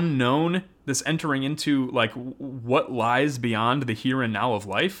 this unknown, this entering into what lies beyond the here and now of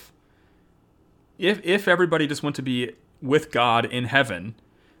life. If everybody just went to be with God in heaven,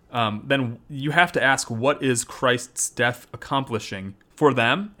 then you have to ask, what is Christ's death accomplishing for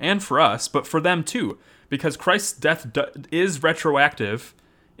them and for us, but for them too, because Christ's death is retroactive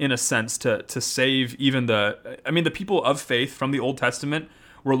in a sense to save even the people of faith from the Old Testament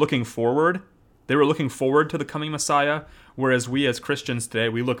were looking forward. They were looking forward to the coming Messiah, whereas we as Christians today,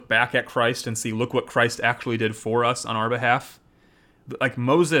 we look back at Christ and see, look what Christ actually did for us on our behalf. Like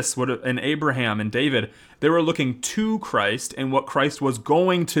Moses and Abraham and David, they were looking to Christ and what Christ was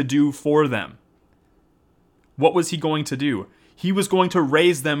going to do for them. What was he going to do? He was going to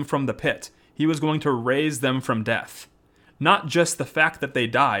raise them from the pit. He was going to raise them from death. Not just the fact that they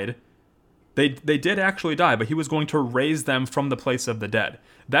died. They did actually die, but he was going to raise them from the place of the dead.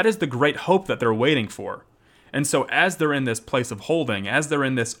 That is the great hope that they're waiting for. And so as they're in this place of holding, as they're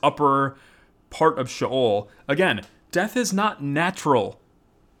in this upper part of Sheol, again, death is not natural.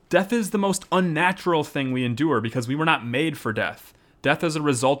 Death is the most unnatural thing we endure because we were not made for death. Death is a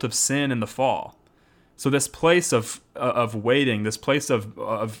result of sin and the fall. So this place of waiting, this place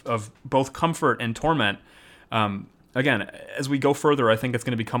of both comfort and torment, again, as we go further, I think it's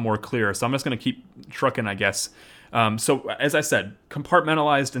going to become more clear. So I'm just going to keep trucking, I guess. So as I said,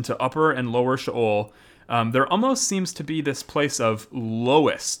 compartmentalized into upper and lower Sheol, there almost seems to be this place of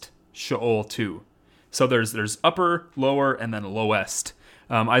lowest Sheol too. So there's upper, lower, and then lowest.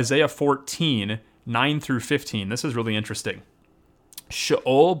 Isaiah 14, 9 through 15. This is really interesting.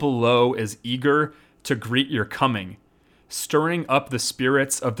 Sheol below is eager to greet your coming, stirring up the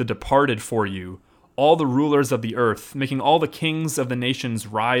spirits of the departed for you, all the rulers of the earth, making all the kings of the nations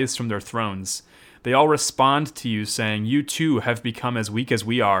rise from their thrones. They all respond to you, saying, "You too have become as weak as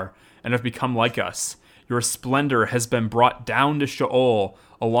we are, and have become like us. Your splendor has been brought down to Sheol,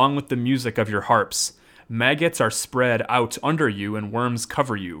 along with the music of your harps. Maggots are spread out under you, and worms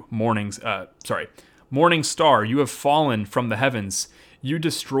cover you. Morning star, you have fallen from the heavens. You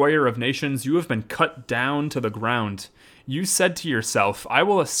destroyer of nations, you have been cut down to the ground. You said to yourself, I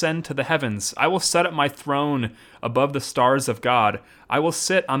will ascend to the heavens. I will set up my throne above the stars of God. I will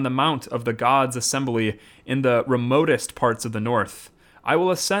sit on the mount of the gods' assembly in the remotest parts of the north. I will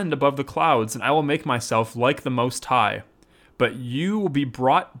ascend above the clouds, and I will make myself like the Most High. But you will be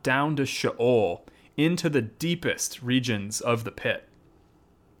brought down to Sheol, into the deepest regions of the pit."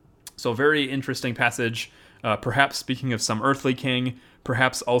 So very interesting passage, perhaps speaking of some earthly king,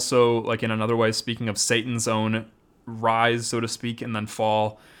 perhaps also, like in another way, speaking of Satan's own rise, so to speak, and then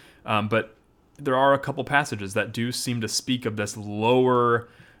fall. But there are a couple passages that do seem to speak of this lower,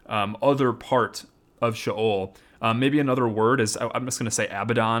 other part of Sheol. Maybe another word is, I'm just going to say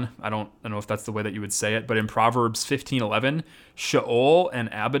Abaddon. I don't know if that's the way that you would say it, but in Proverbs 15:11, Sheol and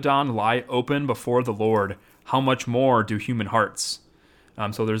Abaddon lie open before the Lord. How much more do human hearts?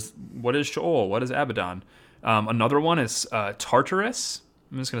 So there's, what is Sheol? What is Abaddon? Another one is Tartarus.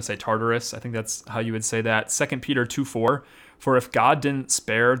 I'm just going to say Tartarus. I think that's how you would say that. 2 Peter 2:4, "For if God didn't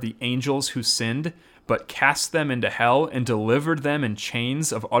spare the angels who sinned, but cast them into hell and delivered them in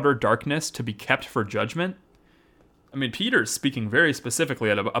chains of utter darkness to be kept for judgment." I mean, Peter's speaking very specifically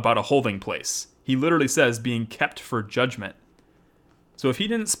about a holding place. He literally says being kept for judgment. So if he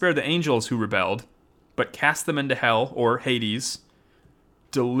didn't spare the angels who rebelled, but cast them into hell, or Hades,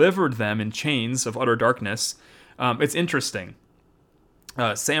 delivered them in chains of utter darkness. It's interesting.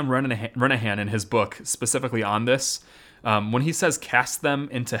 Sam Renahan in his book, specifically on this, when he says cast them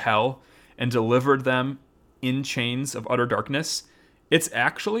into hell and delivered them in chains of utter darkness, it's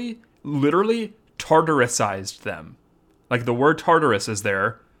actually literally Tartarusized them. Like, the word Tartarus is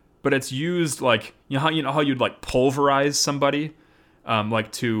there, but it's used like, you know how you'd like pulverize somebody,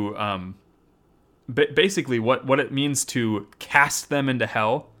 basically what it means to cast them into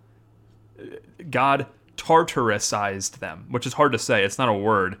hell. God Tartarusized them, which is hard to say. It's not a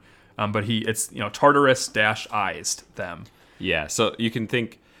word, but it's Tartarus-ized them. Yeah, so you can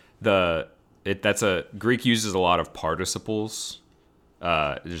think Greek uses a lot of participles,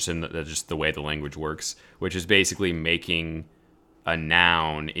 just the way the language works, which is basically making a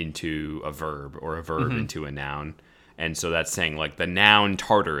noun into a verb, or a verb into a noun. And so that's saying, like, the noun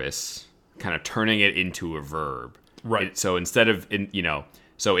Tartarus, kind of turning it into a verb. Right. So instead of in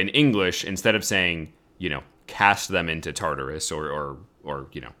English, instead of saying, cast them into Tartarus, or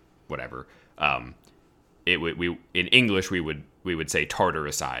whatever, in English we would say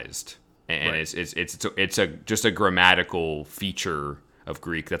Tartarusized. And right. it's just a grammatical feature of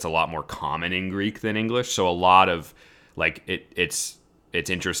Greek that's a lot more common in Greek than English. So a lot of, like, it's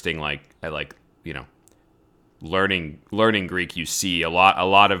interesting. Like, I like, learning Greek, you see a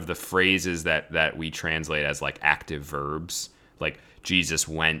lot of the phrases that we translate as like active verbs, like Jesus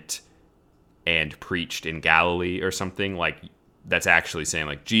went and preached in Galilee or something, like that's actually saying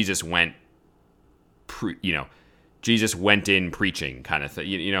like Jesus went Jesus went in preaching, kind of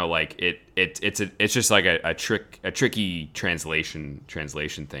thing. Like it's just like a tricky translation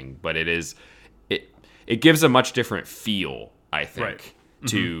thing, but it gives a much different feel, I think,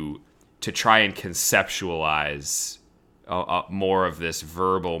 right. to try and conceptualize more of this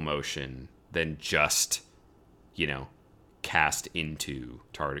verbal motion than just, cast into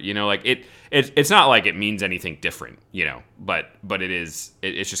Tartar. Like it's not like it means anything different, but it's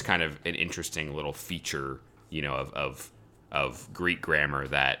just kind of an interesting little feature, of Greek grammar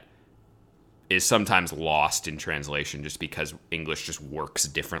that is sometimes lost in translation just because English just works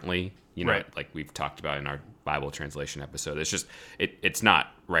differently, right. Like we've talked about in our Bible translation episode. It's just it's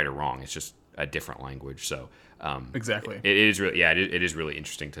not right or wrong. It's just a different language. So exactly, it is really it is really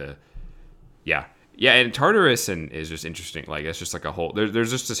interesting to and Tartarus is just interesting. Like, it's just like a whole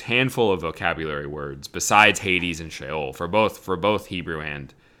there's just this handful of vocabulary words besides Hades and Sheol for both Hebrew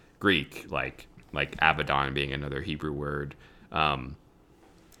and Greek, like Abaddon being another Hebrew word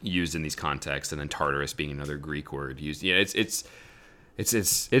used in these contexts, and then Tartarus being another Greek word used. It's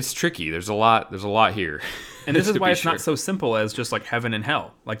tricky. There's a lot here. And this is why it's not so simple as just like heaven and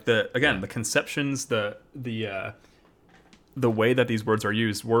hell. Like the conceptions, the way that these words are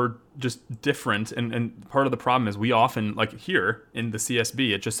used were just different. And part of the problem is we often, like here in the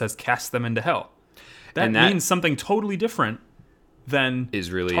CSB, it just says cast them into hell. That means something totally different than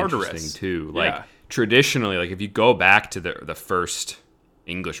is really Tartarus. Interesting too. Like traditionally, like if you go back to the first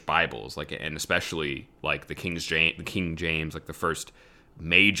English Bibles, like, and especially like the King James, like the first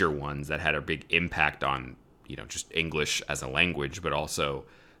major ones that had a big impact on just English as a language, but also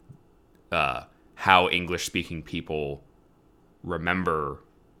how English speaking people remember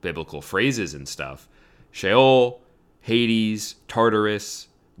biblical phrases and stuff. Sheol, Hades, Tartarus,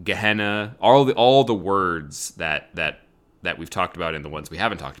 Gehenna, all the words that we've talked about and the ones we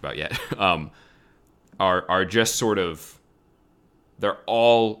haven't talked about yet are just sort of, they're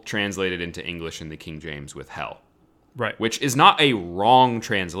all translated into English in the King James with hell. Right. Which is not a wrong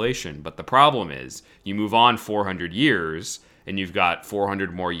translation, but the problem is you move on 400 years and you've got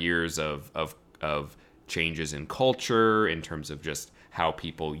 400 more years of changes in culture in terms of just how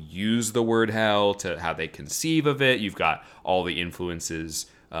people use the word hell to how they conceive of it. You've got all the influences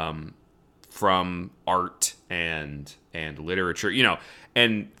from art and literature,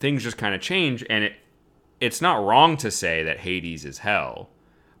 and things just kind of change, and it's not wrong to say that Hades is hell,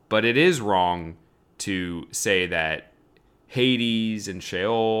 but it is wrong to say that Hades and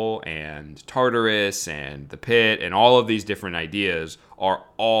Sheol and Tartarus and the pit and all of these different ideas are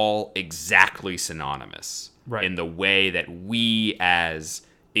all exactly synonymous, right, in the way that we as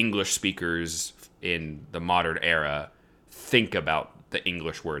English speakers in the modern era think about the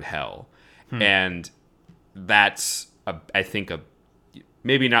English word hell. And that's I think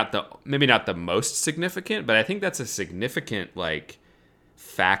maybe not the most significant, but I think that's a significant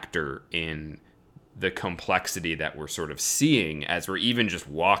factor in the complexity that we're sort of seeing as we're even just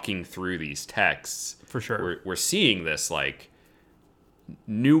walking through these texts. For sure, we're seeing this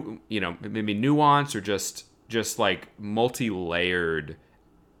new, maybe nuance or just like multi-layered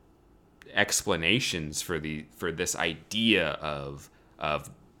explanations for this idea of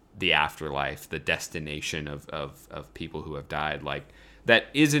the afterlife, the destination of people who have died, like that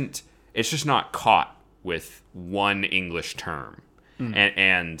isn't, it's just not caught with one English term.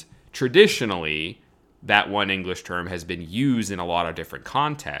 And traditionally that one English term has been used in a lot of different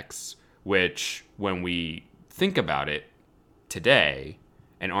contexts, which when we think about it today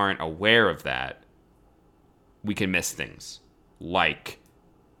and aren't aware of that, we can miss things like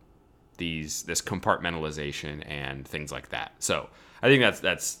this compartmentalization and things like that. So I think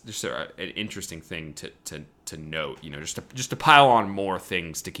that's just an interesting thing to note, just to pile on more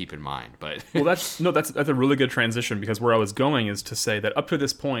things to keep in mind. But well, that's a really good transition, because where I was going is to say that up to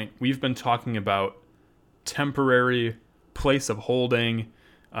this point we've been talking about temporary place of holding,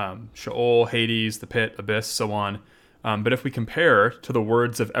 Sheol, Hades, the pit, abyss, so on. But if we compare to the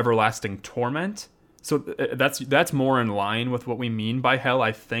words of everlasting torment, so that's more in line with what we mean by hell,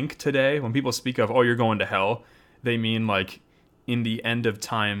 I think, today. When people speak of, oh, you're going to hell, they mean like in the end of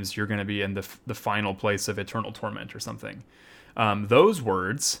times, you're going to be in the final place of eternal torment or something. Those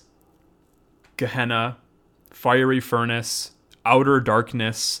words, Gehenna, fiery furnace, outer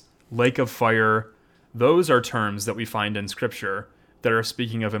darkness, lake of fire, those are terms that we find in Scripture that are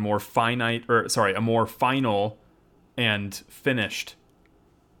speaking of a more final and finished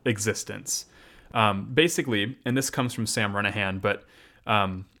existence. Basically, and this comes from Sam Renahan, but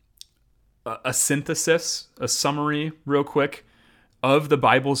a synthesis, a summary real quick of the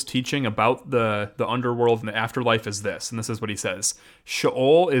Bible's teaching about the underworld and the afterlife is this, and this is what he says.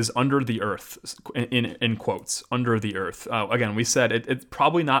 Sheol is under the earth, in quotes, under the earth. Again, we said it's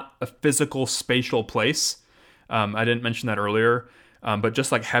probably not a physical, spatial place. I didn't mention that earlier, but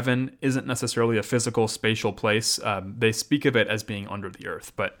just like heaven isn't necessarily a physical, spatial place, they speak of it as being under the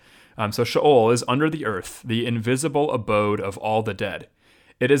earth. But so Sheol is under the earth, the invisible abode of all the dead.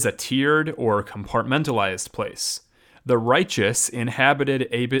 It is a tiered or compartmentalized place. The righteous inhabited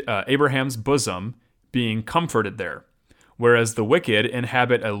Abraham's bosom, being comforted there, whereas the wicked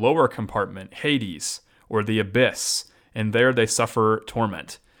inhabit a lower compartment, Hades, or the abyss, and there they suffer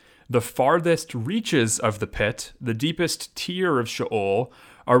torment. The farthest reaches of the pit, the deepest tier of Sheol,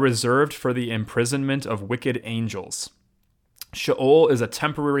 are reserved for the imprisonment of wicked angels. Sheol is a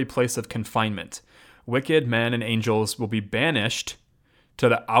temporary place of confinement. Wicked men and angels will be banished to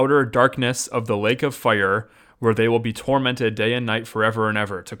the outer darkness of the lake of fire, where they will be tormented day and night forever and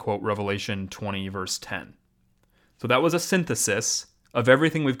ever, to quote Revelation 20, verse 10. So that was a synthesis of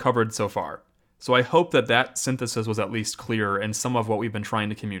everything we've covered so far. So I hope that synthesis was at least clear in some of what we've been trying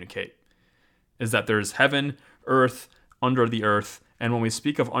to communicate, is that there's heaven, earth, under the earth, and when we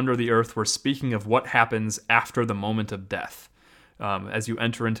speak of under the earth, we're speaking of what happens after the moment of death, as you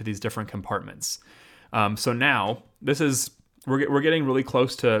enter into these different compartments. So now, we're getting really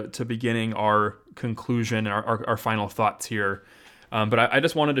close to beginning our conclusion, our final thoughts here. But I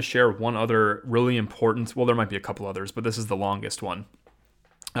just wanted to share one other really important, well, there might be a couple others, but this is the longest one.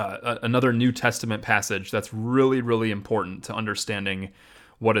 Another New Testament passage that's really, really important to understanding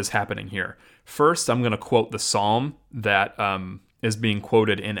what is happening here. First, I'm going to quote the psalm that is being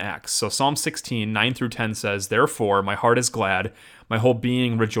quoted in Acts. So Psalm 16, 9 through 10 says, "Therefore my heart is glad, my whole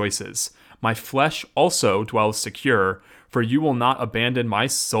being rejoices. My flesh also dwells secure, for you will not abandon my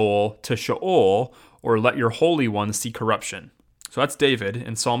soul to Sheol, or let your Holy One see corruption." So that's David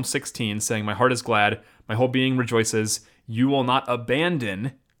in Psalm 16 saying, "My heart is glad, my whole being rejoices. You will not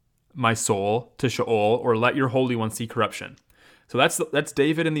abandon my soul to Sheol, or let your Holy One see corruption." So that's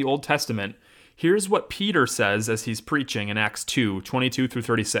David in the Old Testament. Here's what Peter says as he's preaching in Acts 2, 22 through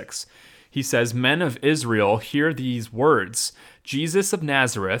 36. He says, "Men of Israel, hear these words. Jesus of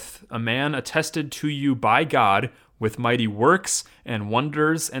Nazareth, a man attested to you by God with mighty works and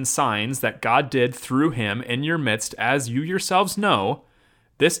wonders and signs that God did through him in your midst, as you yourselves know,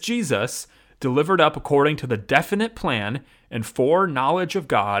 this Jesus, delivered up according to the definite plan and foreknowledge of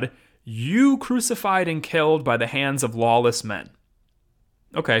God, you crucified and killed by the hands of lawless men."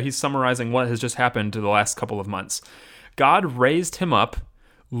 Okay, he's summarizing what has just happened to the last couple of months. God raised him up,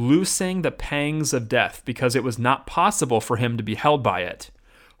 loosing the pangs of death, because it was not possible for him to be held by it.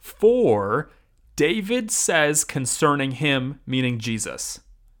 For David says concerning him, meaning Jesus,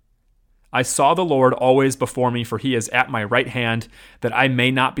 "I saw the Lord always before me, for he is at my right hand, that I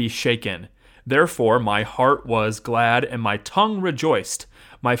may not be shaken. Therefore my heart was glad, and my tongue rejoiced.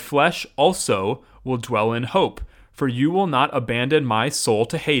 My flesh also will dwell in hope. For you will not abandon my soul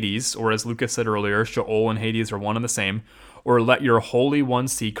to Hades," or as Lucas said earlier, Sheol and Hades are one and the same, "or let your Holy One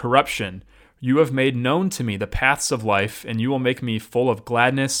see corruption. You have made known to me the paths of life, and you will make me full of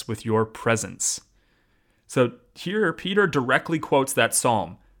gladness with your presence." So here Peter directly quotes that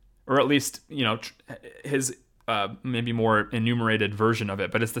psalm, or at least, his maybe more enumerated version of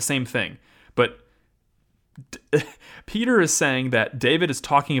it, but it's the same thing. But Peter is saying that David is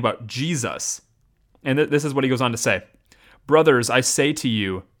talking about Jesus. And this is what he goes on to say. Brothers, I say to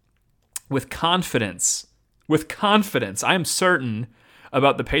you, with confidence, I am certain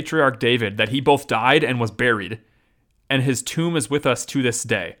about the patriarch David that he both died and was buried, and his tomb is with us to this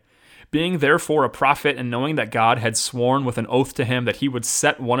day. Being therefore a prophet, and knowing that God had sworn with an oath to him that he would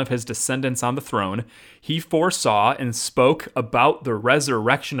set one of his descendants on the throne, he foresaw and spoke about the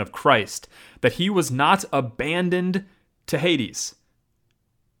resurrection of Christ, that he was not abandoned to Hades.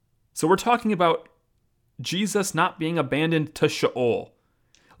 So we're talking about Jesus not being abandoned to Sheol.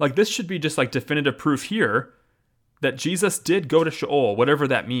 Like, this should be just like definitive proof here that Jesus did go to Sheol, whatever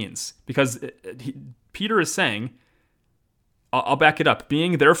that means. Because Peter is saying, I'll back it up.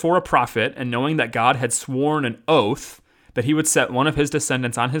 Being therefore a prophet, and knowing that God had sworn an oath that he would set one of his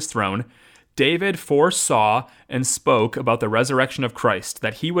descendants on his throne, David foresaw and spoke about the resurrection of Christ,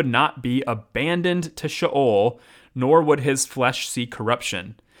 that he would not be abandoned to Sheol, nor would his flesh see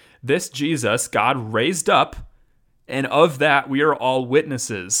corruption. This Jesus God raised up, and of that we are all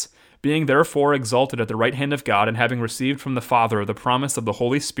witnesses. Being therefore exalted at the right hand of God, and having received from the Father the promise of the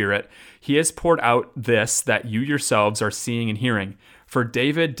Holy Spirit, he has poured out this that you yourselves are seeing and hearing. For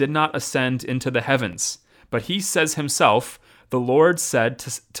David did not ascend into the heavens, but he says himself, the Lord said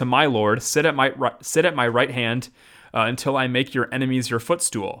to my Lord, sit at my right hand until I make your enemies your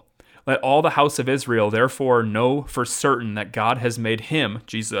footstool. Let all the house of Israel therefore know for certain that God has made him,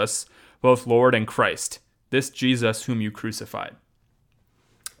 Jesus, both Lord and Christ, this Jesus whom you crucified.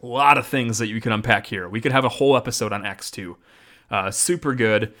 A lot of things that you can unpack here. We could have a whole episode on Acts 2. Super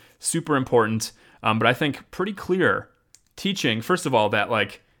good, super important, but I think pretty clear teaching, first of all, that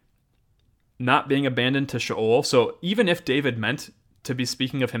like not being abandoned to Sheol. So even if David meant to be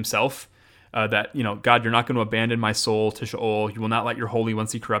speaking of himself, that, God, you're not going to abandon my soul to Sheol. You will not let your Holy One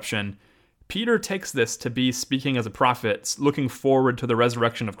see corruption. Peter takes this to be speaking as a prophet, looking forward to the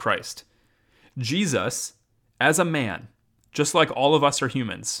resurrection of Christ. Jesus, as a man, just like all of us are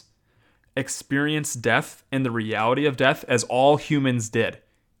humans, experienced death and the reality of death as all humans did.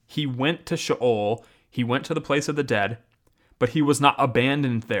 He went to Sheol, he went to the place of the dead, but he was not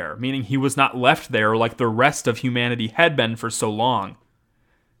abandoned there, meaning he was not left there like the rest of humanity had been for so long.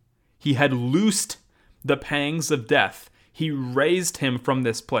 He had loosed the pangs of death. He raised him from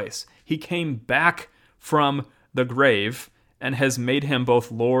this place. He came back from the grave and has made him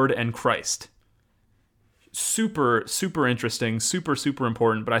both Lord and Christ. Super, super interesting, super, super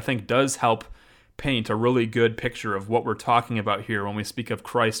important, but I think does help paint a really good picture of what we're talking about here when we speak of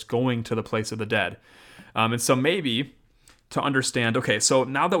Christ going to the place of the dead. And so maybe to understand, okay, so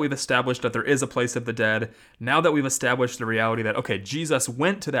now that we've established that there is a place of the dead, now that we've established the reality that, okay, Jesus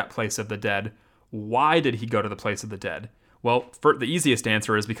went to that place of the dead, why did he go to the place of the dead? Well, the easiest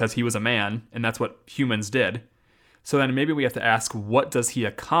answer is because he was a man, and that's what humans did. So then maybe we have to ask, what does he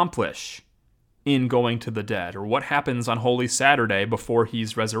accomplish in going to the dead? Or what happens on Holy Saturday before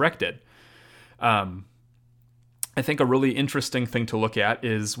he's resurrected? I think a really interesting thing to look at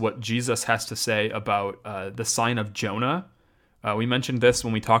is what Jesus has to say about the sign of Jonah. We mentioned this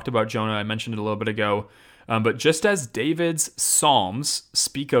when we talked about Jonah. I mentioned it a little bit ago. But just as David's Psalms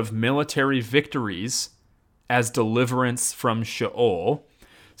speak of military victories as deliverance from Sheol,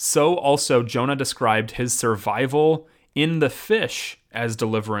 so also Jonah described his survival in the fish as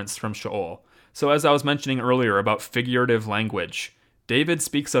deliverance from Sheol. So as I was mentioning earlier about figurative language, David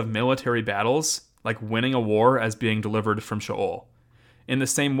speaks of military battles, like winning a war, as being delivered from Sheol. In the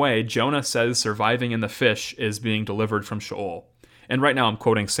same way, Jonah says surviving in the fish is being delivered from Sheol. And right now I'm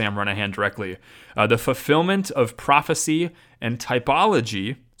quoting Sam Renahan directly. The fulfillment of prophecy and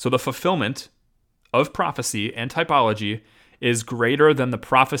typology, so the fulfillment of prophecy and typology is greater than the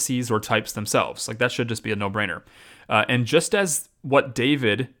prophecies or types themselves. Like, that should just be a no-brainer. And just as what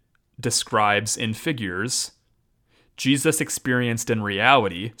David describes in figures, Jesus experienced in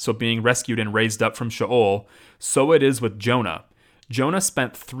reality, so being rescued and raised up from Sheol, so it is with Jonah. Jonah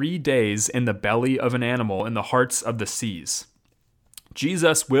spent 3 days in the belly of an animal in the hearts of the seas.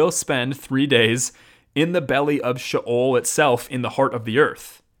 Jesus will spend 3 days in the belly of Sheol itself, in the heart of the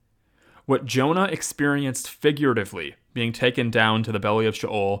earth. What Jonah experienced figuratively, being taken down to the belly of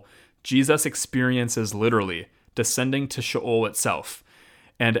Sheol, Jesus experiences literally, descending to Sheol itself.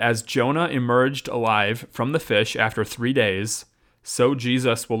 And as Jonah emerged alive from the fish after 3 days, so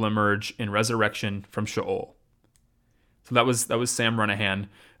Jesus will emerge in resurrection from Sheol. So that was Sam Renahan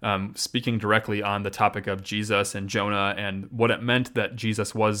speaking directly on the topic of Jesus and Jonah and what it meant that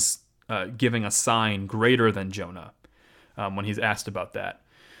Jesus was giving a sign greater than Jonah when he's asked about that.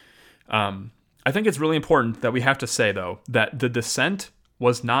 I think it's really important that we have to say, though, that the descent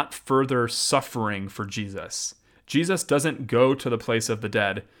was not further suffering for Jesus. Jesus doesn't go to the place of the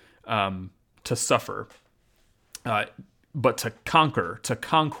dead to suffer, but to conquer, to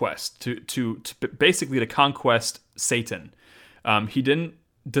conquest, to basically to conquest Satan. He didn't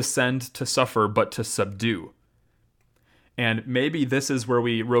descend to suffer, but to subdue. And maybe this is where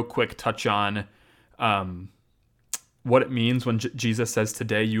we real quick touch on what it means when Jesus says,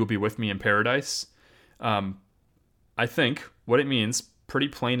 "Today you will be with me in paradise." I think what it means, pretty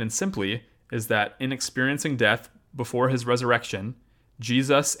plain and simply, is that in experiencing death before his resurrection,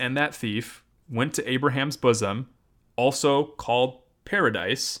 Jesus and that thief went to Abraham's bosom, also called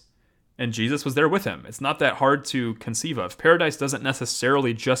paradise, and Jesus was there with him. It's not that hard to conceive of. Paradise doesn't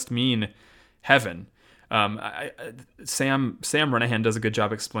necessarily just mean heaven. Sam Renahan does a good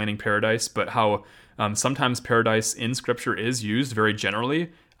job explaining paradise, but how sometimes paradise in Scripture is used very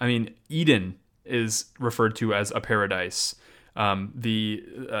generally. I mean, Eden is referred to as a paradise.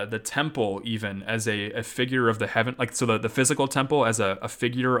 The temple even as a figure of the heaven, like so the physical temple as a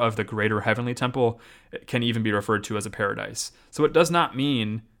figure of the greater heavenly temple can even be referred to as a paradise. So it does not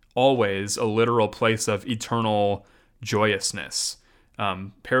mean always a literal place of eternal joyousness.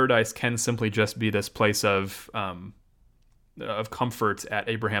 Paradise can simply just be this place of comfort at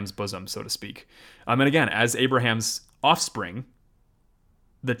Abraham's bosom, so to speak. And again, as Abraham's offspring,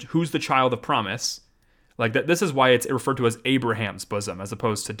 who's the child of promise, like that. This is why it's referred to as Abraham's bosom as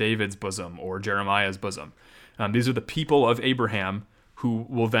opposed to David's bosom or Jeremiah's bosom. These are the people of Abraham who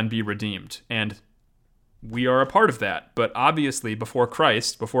will then be redeemed, and we are a part of that. But obviously, before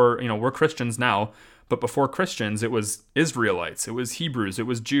Christ, we're Christians now, but before Christians, it was Israelites, it was Hebrews, it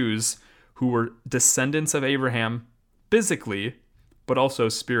was Jews who were descendants of Abraham physically, but also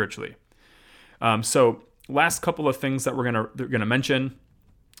spiritually. So, last couple of things that we're gonna mention.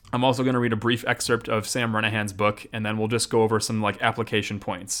 I'm also going to read a brief excerpt of Sam Renahan's book, and then we'll just go over some like application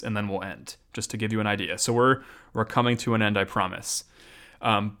points, and then we'll end, just to give you an idea. So we're coming to an end, I promise.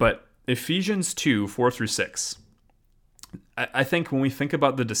 But Ephesians 2:4-6. I think when we think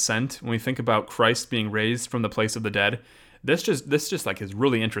about the descent, when we think about Christ being raised from the place of the dead, this just like is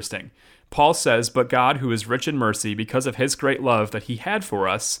really interesting. Paul says, "But God, who is rich in mercy, because of his great love that he had for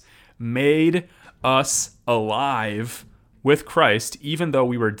us, made us alive with Christ, even though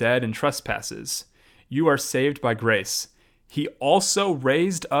we were dead in trespasses. You are saved by grace. He also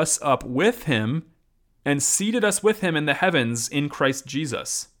raised us up with him and seated us with him in the heavens in Christ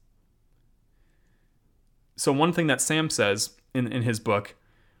Jesus." So one thing that Sam says in his book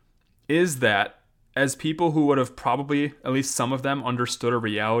is that as people who would have probably, at least some of them, understood a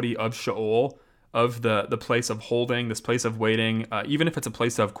reality of Sheol, of the place of holding, this place of waiting, even if it's a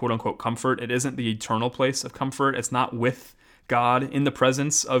place of quote-unquote comfort, it isn't the eternal place of comfort. It's not with God, in the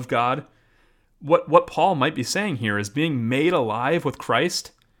presence of God. What Paul might be saying here is being made alive with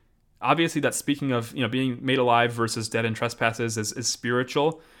Christ. Obviously, that's speaking of being made alive versus dead in trespasses is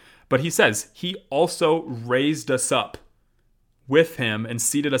spiritual. But he says he also raised us up with him and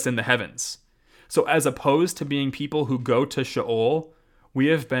seated us in the heavens. So as opposed to being people who go to Sheol, we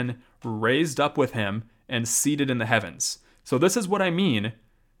have been raised up with him and seated in the heavens. So this is what I mean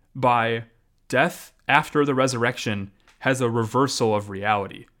by death after the resurrection has a reversal of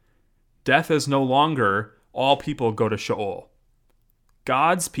reality. Death is no longer all people go to Sheol.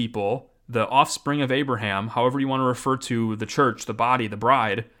 God's people, the offspring of Abraham, however you want to refer to the church, the body, the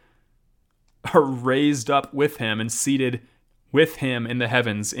bride, are raised up with him and seated with him in the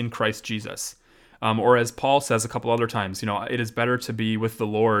heavens in Christ Jesus. Or as Paul says a couple other times, it is better to be with the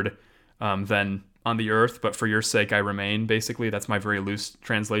Lord than on the earth, but for your sake I remain. Basically, that's my very loose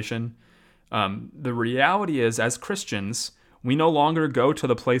translation. The reality is, as Christians, we no longer go to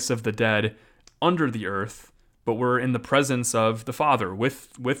the place of the dead under the earth, but we're in the presence of the Father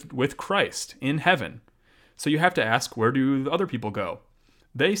with Christ in heaven. So you have to ask, where do the other people go?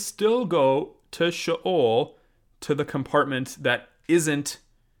 They still go to Sheol, to the compartment that isn't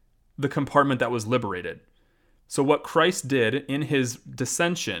the compartment that was liberated. So what Christ did in his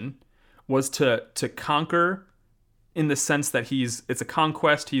descension was to conquer, in the sense that it's a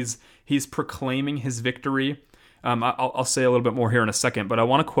conquest. He's proclaiming his victory. I'll say a little bit more here in a second, but I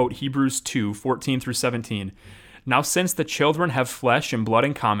want to quote Hebrews 2:14-17. "Now since the children have flesh and blood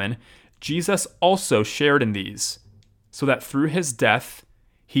in common, Jesus also shared in these, so that through his death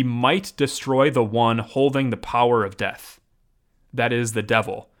he might destroy the one holding the power of death, that is, the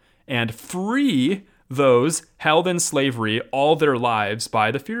devil, and free those held in slavery all their lives by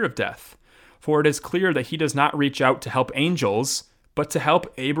the fear of death. For it is clear that he does not reach out to help angels, but to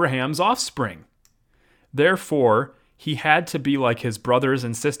help Abraham's offspring. Therefore, he had to be like his brothers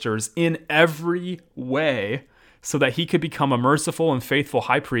and sisters in every way so that he could become a merciful and faithful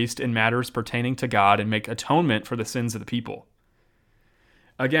high priest in matters pertaining to God and make atonement for the sins of the people.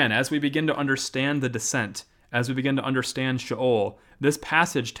 Again, as we begin to understand the descent, as we begin to understand Sheol, this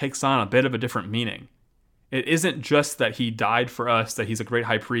passage takes on a bit of a different meaning. It isn't just that he died for us, that he's a great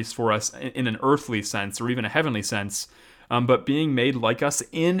high priest for us in an earthly sense or even a heavenly sense, but being made like us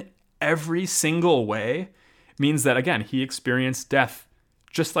in every single way means that, again, he experienced death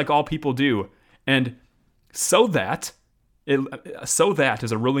just like all people do. And so that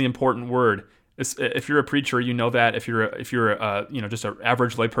is a really important word. If you're a preacher, you know that. If you're just an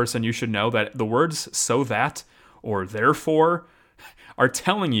average layperson, you should know that the words "so that" or "therefore" are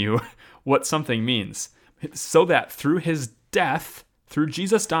telling you what something means. So that through his death, through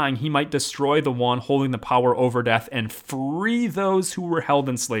Jesus dying, he might destroy the one holding the power over death and free those who were held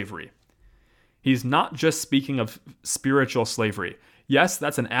in slavery. He's not just speaking of spiritual slavery. Yes,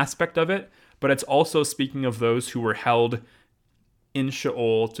 that's an aspect of it, but it's also speaking of those who were held in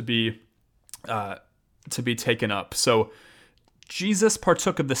Sheol to be taken up. So Jesus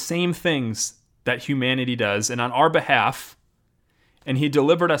partook of the same things that humanity does, and on our behalf, and he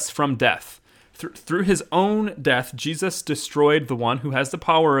delivered us from death. Through his own death, Jesus destroyed the one who has the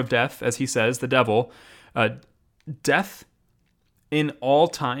power of death, as he says, the devil. Death in all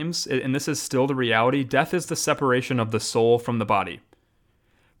times, and this is still the reality, death is the separation of the soul from the body.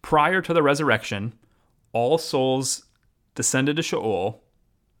 Prior to the resurrection, all souls descended to Sheol,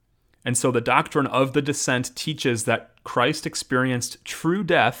 and so the doctrine of the descent teaches that Christ experienced true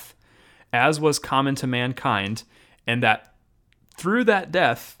death, as was common to mankind, and that through that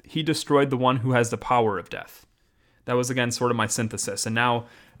death, he destroyed the one who has the power of death. That was, again, sort of my synthesis. And now,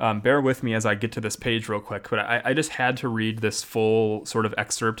 bear with me as I get to this page real quick, but I just had to read this full sort of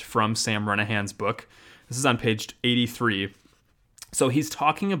excerpt from Sam Renahan's book. This is on page 83. So he's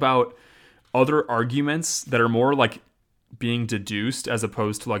talking about other arguments that are more like being deduced as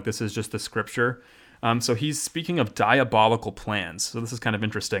opposed to like this is just the scripture. So he's speaking of diabolical plans. So this is kind of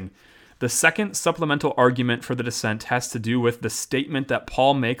interesting. The second supplemental argument for the descent has to do with the statement that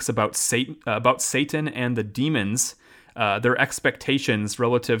Paul makes about Satan and the demons, their expectations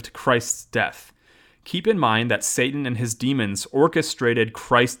relative to Christ's death. Keep in mind that Satan and his demons orchestrated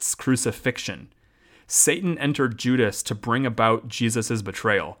Christ's crucifixion. Satan entered Judas to bring about Jesus'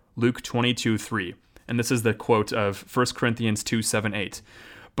 betrayal, Luke 22:3. And this is the quote of 1 Corinthians 2:7-8.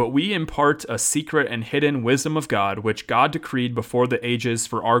 But we impart a secret and hidden wisdom of God, which God decreed before the ages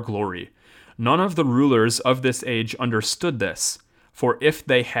for our glory. None of the rulers of this age understood this, for if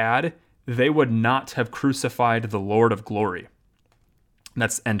they had, they would not have crucified the Lord of glory.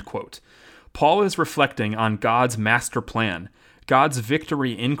 That's end quote. Paul is reflecting on God's master plan, God's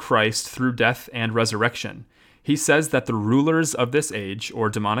victory in Christ through death and resurrection. He says that the rulers of this age, or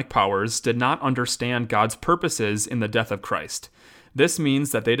demonic powers, did not understand God's purposes in the death of Christ. This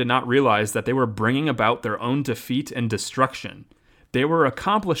means that they did not realize that they were bringing about their own defeat and destruction. They were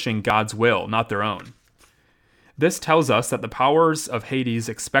accomplishing God's will, not their own. This tells us that the powers of Hades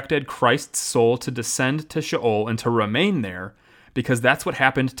expected Christ's soul to descend to Sheol and to remain there, because that's what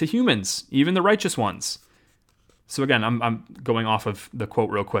happened to humans, even the righteous ones. So again, I'm going off of the quote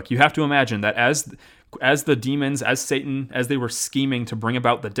real quick. You have to imagine that as the demons, as Satan, as they were scheming to bring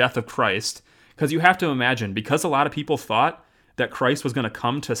about the death of Christ, because you have to imagine, because a lot of people thought that Christ was going to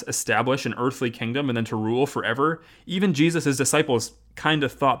come to establish an earthly kingdom and then to rule forever, even Jesus' disciples kind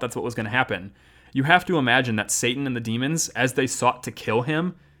of thought that's what was going to happen. You have to imagine that Satan and the demons, as they sought to kill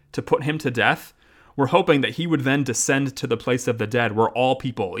him, to put him to death, were hoping that he would then descend to the place of the dead where all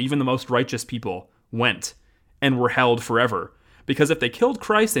people, even the most righteous people, went and were held forever. Because if they killed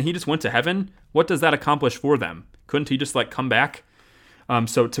Christ and he just went to heaven, what does that accomplish for them? Couldn't he just come back?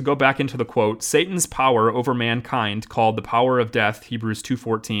 So to go back into the quote, Satan's power over mankind, called the power of death, Hebrews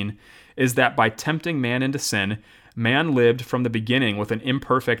 2:14, is that by tempting man into sin, man lived from the beginning with an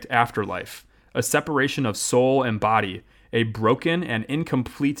imperfect afterlife, a separation of soul and body, a broken and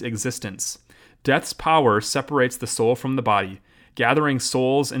incomplete existence. Death's power separates the soul from the body, gathering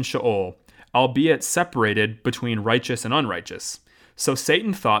souls in Sheol, albeit separated between righteous and unrighteous. So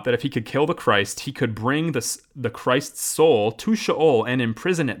Satan thought that if he could kill the Christ, he could bring the Christ's soul to Sheol and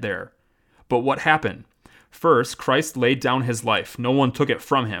imprison it there. But what happened? First, Christ laid down his life. No one took it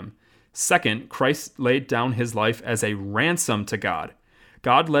from him. Second, Christ laid down his life as a ransom to God.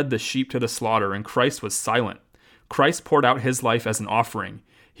 God led the sheep to the slaughter, and Christ was silent. Christ poured out his life as an offering.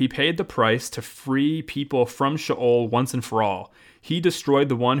 He paid the price to free people from Sheol once and for all. He destroyed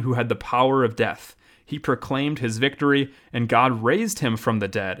the one who had the power of death. He proclaimed his victory, and God raised him from the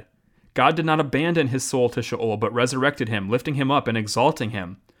dead. God did not abandon his soul to Sheol, but resurrected him, lifting him up and exalting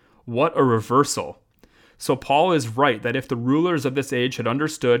him. What a reversal. So Paul is right that if the rulers of this age had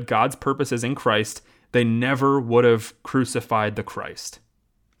understood God's purposes in Christ, they never would have crucified the Christ.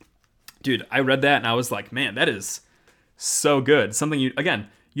 Dude, I read that and I was like, man, that is so good. Something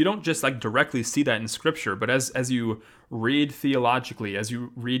you don't just like directly see that in scripture, but as you read theologically, as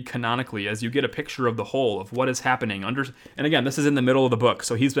you read canonically, as you get a picture of the whole of what is happening and again, this is in the middle of the book,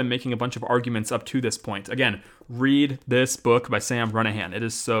 so he's been making a bunch of arguments up to this point. Again, read this book by Sam Renahan. It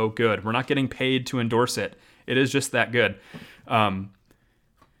is so good. We're not getting paid to endorse it. It is just that good.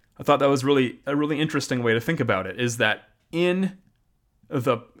 I thought that was a really interesting way to think about it, is that in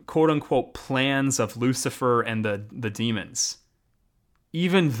the quote-unquote plans of Lucifer and the demons,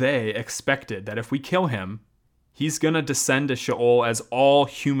 even they expected that if we kill him, he's going to descend to Sheol as all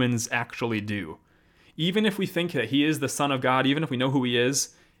humans actually do. Even if we think that he is the Son of God, even if we know who he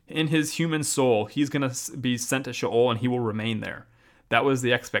is, in his human soul, he's going to be sent to Sheol and he will remain there. That was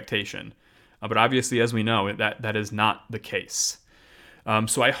the expectation. But obviously, as we know, that is not the case.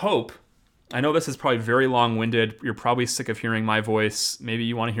 So I know this is probably very long-winded. You're probably sick of hearing my voice. Maybe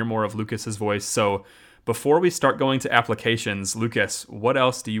you want to hear more of Lucas's voice. So before we start going to applications, Lucas, what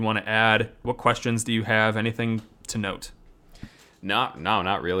else do you want to add? What questions do you have? Anything to note? No,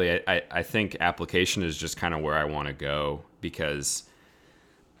 not really. I think application is just kind of where I want to go, because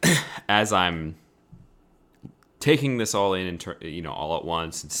as I'm taking this all in, all at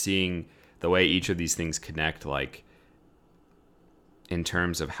once, and seeing the way each of these things connect, like in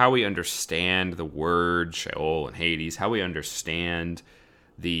terms of how we understand the word Sheol and Hades, how we understand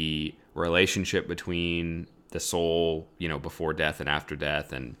the relationship between the soul, before death and after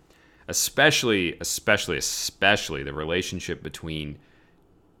death, and especially the relationship between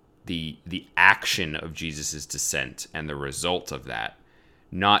the action of Jesus's descent and the result of that,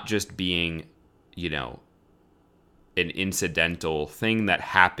 not just being, an incidental thing that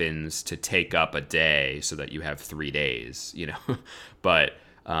happens to take up a day so that you have 3 days, but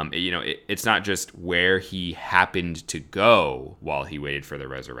it's not just where he happened to go while he waited for the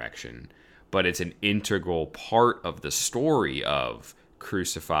resurrection, but it's an integral part of the story of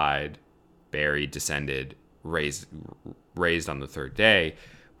crucified, buried, descended, raised on the third day,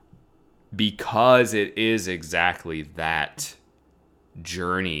 because it is exactly that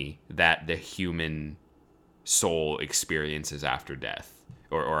journey that the human soul experiences after death,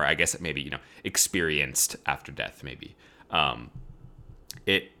 or I guess maybe experienced after death, maybe.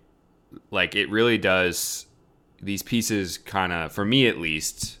 It really does, these pieces kind of, for me at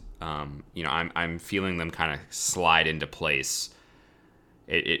least, I'm feeling them kind of slide into place.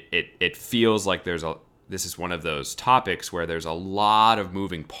 It feels like this is one of those topics where there's a lot of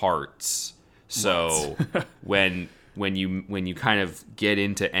moving parts. So when you kind of get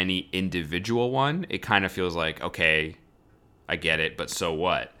into any individual one, it kind of feels like, okay, I get it, but so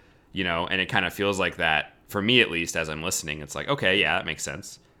what? And it kind of feels like that, for me at least, as I'm listening. It's like, okay, yeah, that makes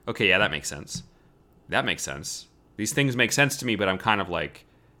sense. Okay, yeah, that makes sense. That makes sense. These things make sense to me, but I'm kind of like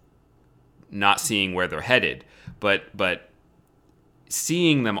not seeing where they're headed. But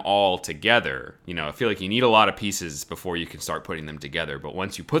seeing them all together, I feel like you need a lot of pieces before you can start putting them together. But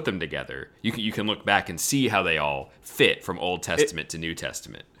once you put them together, you can look back and see how they all fit from Old Testament to New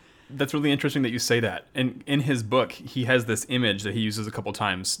Testament. That's really interesting that you say that. And in his book, he has this image that he uses a couple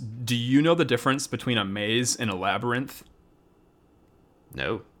times. Do you know the difference between a maze and a labyrinth?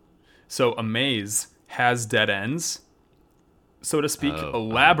 No. So a maze has dead ends, so to speak. A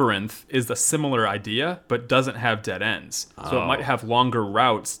labyrinth is a similar idea, but doesn't have dead ends. So it might have longer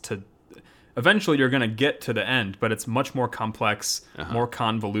routes to... Eventually, you're going to get to the end, but it's much more complex, more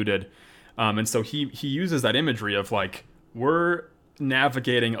convoluted. And so he uses that imagery of like, we're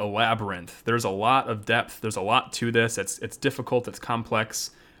navigating a labyrinth. There's a lot of depth. There's a lot to this. It's difficult. It's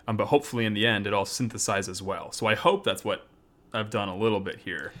complex. But hopefully, in the end, it all synthesizes well. So I hope that's what I've done a little bit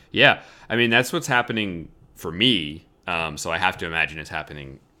here. Yeah, I mean, that's what's happening for me. So I have to imagine it's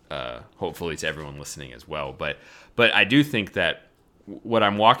happening, hopefully, to everyone listening as well. But I do think that what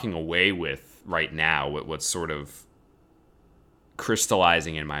I'm walking away with right now, what's sort of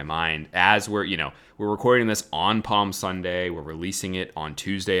crystallizing in my mind as we're recording this on Palm Sunday, we're releasing it on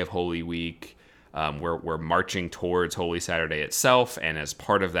Tuesday of Holy Week. We're marching towards Holy Saturday itself, and as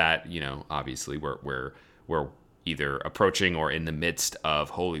part of that, obviously we're either approaching or in the midst of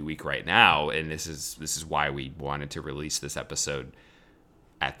Holy Week right now, and this is why we wanted to release this episode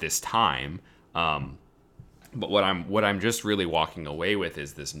at this time. But what I'm just really walking away with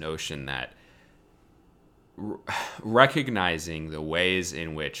is this notion that recognizing the ways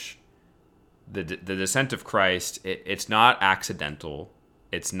in which the descent of Christ, it's not accidental.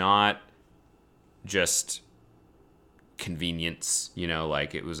 It's not just convenience,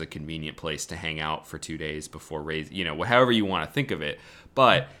 like it was a convenient place to hang out for 2 days before however you want to think of it.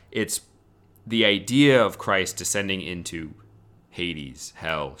 But it's the idea of Christ descending into Hades,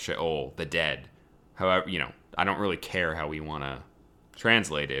 hell, Sheol, the dead. However, I don't really care how we want to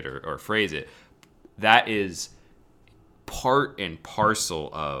translate it or phrase it. That is part and parcel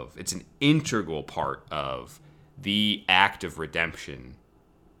of, it's an integral part of the act of redemption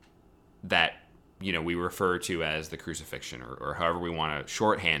that, we refer to as the crucifixion, or however we want to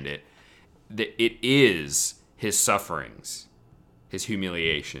shorthand it. That it is his sufferings, his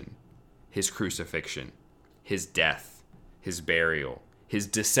humiliation, his crucifixion, his death, his burial, his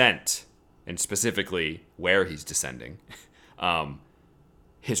descent, and specifically where he's descending,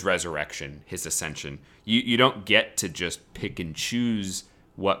 his resurrection, his ascension. You don't get to just pick and choose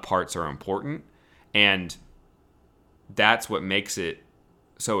what parts are important, and that's what makes it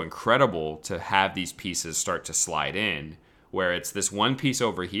so incredible to have these pieces start to slide in, where it's this one piece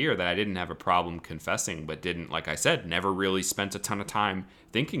over here that I didn't have a problem confessing, but didn't, like I said, never really spent a ton of time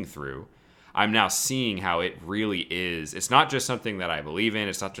thinking through. I'm now seeing how it really is. It's not just something that I believe in.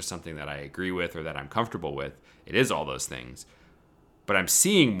 It's not just something that I agree with or that I'm comfortable with. It is all those things. But I'm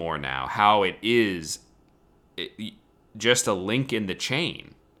seeing more now how it is just a link in the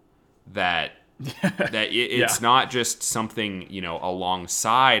chain that it's not just something,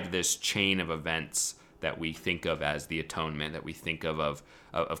 alongside this chain of events that we think of as the atonement, that we think of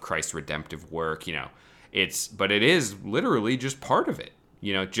Christ's redemptive work, but it is literally just part of it,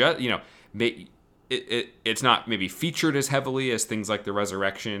 it's not maybe featured as heavily as things like the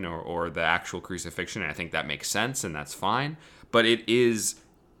resurrection or the actual crucifixion. And I think that makes sense and that's fine, but it is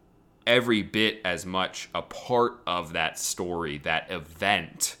every bit as much a part of that story, that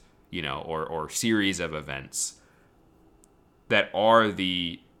event, or series of events that are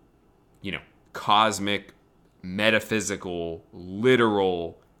the, cosmic, metaphysical,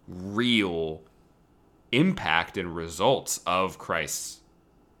 literal, real impact and results of Christ's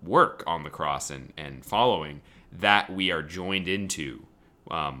work on the cross and following that we are joined into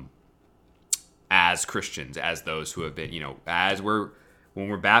as Christians, as those who have been, when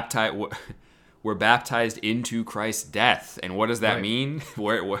we're baptized, we're baptized into Christ's death. And what does that mean?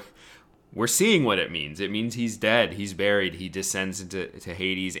 We're seeing what it means. It means he's dead, he's buried, he descends into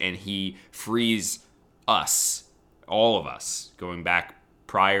Hades, and he frees us, all of us, going back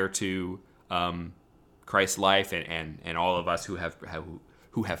prior to Christ's life, and all of us who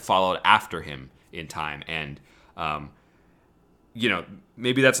have followed after him in time. And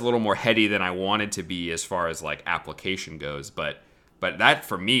maybe that's a little more heady than I wanted to be as far as like application goes, but that,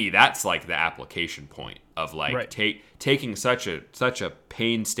 for me, that's like the application point of like taking such a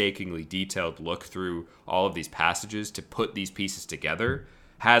painstakingly detailed look through all of these passages to put these pieces together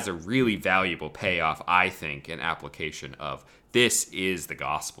has a really valuable payoff, I think, an application of this is the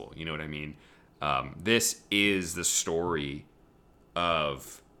gospel. You know what I mean? This is the story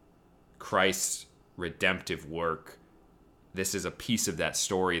of Christ's redemptive work. This is a piece of that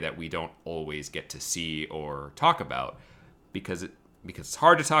story that we don't always get to see or talk about because it's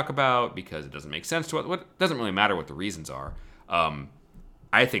hard to talk about, because it doesn't make sense to what doesn't really matter what the reasons are.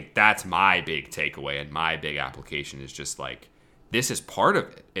 I think that's my big takeaway and my big application is just like, this is part of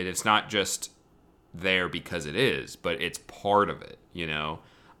it. And it's not just there because it is, but it's part of it, and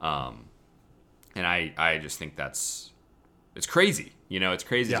I just think it's crazy. It's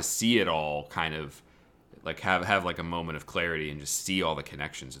crazy to see it all kind of like have like a moment of clarity and just see all the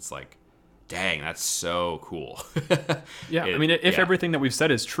connections. It's like, dang, that's so cool. If everything that we've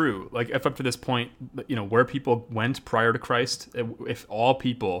said is true, like if up to this point, where people went prior to Christ, if all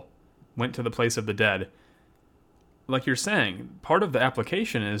people went to the place of the dead, like you're saying, part of the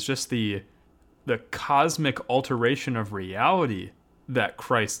application is just the cosmic alteration of reality that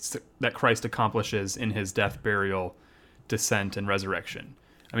Christ accomplishes in his death, burial, descent, and resurrection.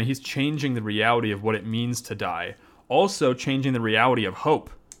 I mean, he's changing the reality of what it means to die, also changing the reality of hope,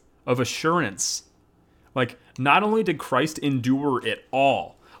 of assurance. Like, not only did Christ endure it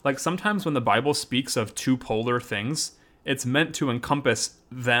all, like sometimes when the Bible speaks of two polar things, it's meant to encompass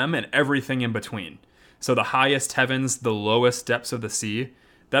them and everything in between. So the highest heavens, the lowest depths of the sea,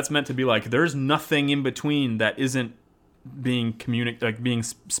 that's meant to be like, there's nothing in between that isn't being being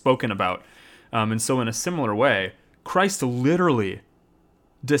spoken about. And so in a similar way, Christ literally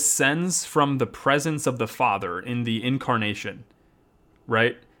descends from the presence of the Father in the incarnation,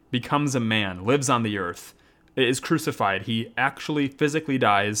 right? Becomes a man, lives on the earth, is crucified. He actually physically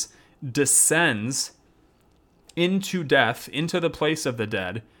dies, descends into death, into the place of the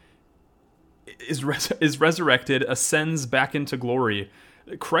dead, is resurrected, ascends back into glory,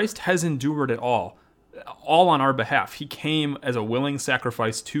 Christ has endured it all on our behalf. He came as a willing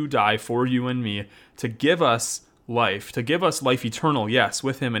sacrifice to die for you and me, to give us life eternal, yes,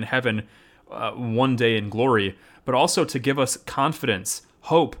 with him in heaven one day in glory, but also to give us confidence,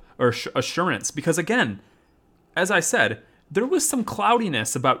 hope, or assurance. Because again, as I said, there was some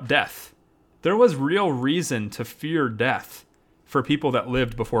cloudiness about death. There was real reason to fear death for people that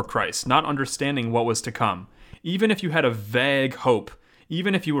lived before Christ, not understanding what was to come. Even if you had a vague hope,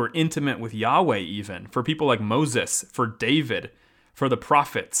 even if you were intimate with Yahweh, even for people like Moses, for David, for the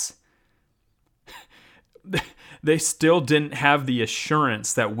prophets, they still didn't have the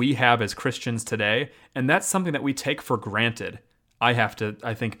assurance that we have as Christians today. And that's something that we take for granted. I have to,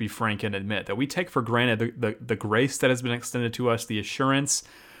 I think, be frank and admit that we take for granted the grace that has been extended to us, the assurance,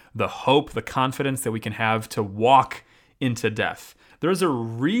 the hope, the confidence that we can have to walk into death. There's a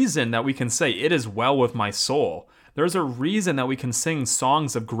reason that we can say, "It is well with my soul." There's a reason that we can sing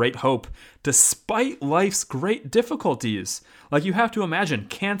songs of great hope despite life's great difficulties. Like, you have to imagine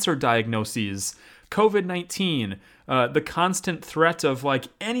cancer diagnoses, COVID-19, the constant threat of like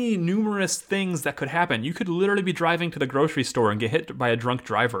any numerous things that could happen. You could literally be driving to the grocery store and get hit by a drunk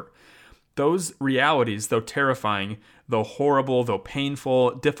driver. Those realities, though terrifying, though horrible, though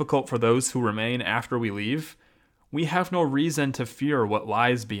painful, difficult for those who remain after we leave, we have no reason to fear what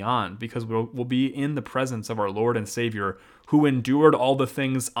lies beyond, because we'll be in the presence of our Lord and Savior, who endured all the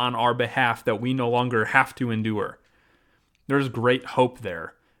things on our behalf that we no longer have to endure. There's great hope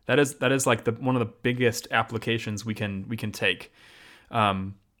there. That is like one of the biggest applications we can take.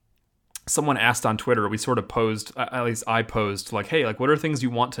 Someone asked on Twitter, we sort of posed, at least I posed, like, hey, like, what are things you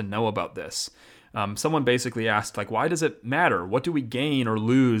want to know about this? Someone basically asked, like, why does it matter? What do we gain or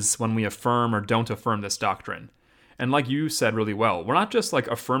lose when we affirm or don't affirm this doctrine? And like you said really well, we're not just like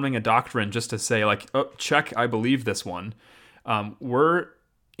affirming a doctrine just to say like, oh, check, I believe this one. We're,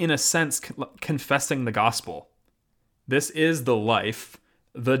 in a sense, confessing the gospel. This is the life,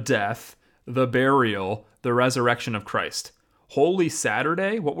 the death, the burial, the resurrection of Christ. Holy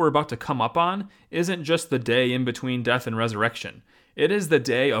Saturday, what we're about to come up on, isn't just the day in between death and resurrection. It is the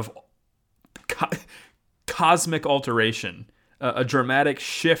day of cosmic alteration, a dramatic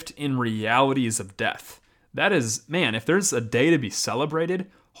shift in realities of death. That is, man, if there's a day to be celebrated,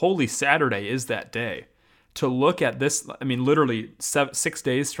 Holy Saturday is that day. To look at this, I mean, literally 6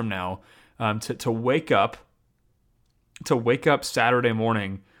 days from now, to wake up Saturday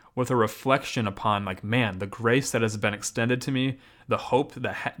morning with a reflection upon, like, man, the grace that has been extended to me, the hope,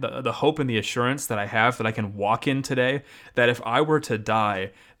 the hope and the assurance that I have that I can walk in today, that if I were to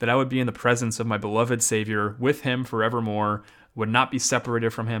die, that I would be in the presence of my beloved Savior with him forevermore, would not be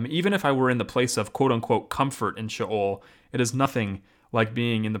separated from him. Even if I were in the place of quote unquote comfort in Sheol, it is nothing like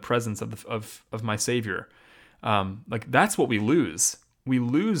being in the presence of my Savior. Like, that's what we lose. We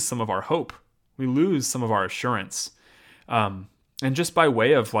lose some of our hope. We lose some of our assurance. And just by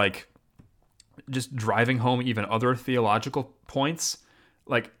way of like, just driving home even other theological points,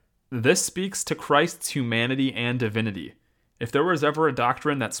 like, this speaks to Christ's humanity and divinity. If there was ever a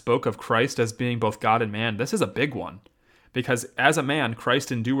doctrine that spoke of Christ as being both God and man, this is a big one. Because as a man,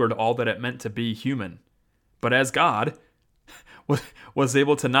 Christ endured all that it meant to be human. But as God, was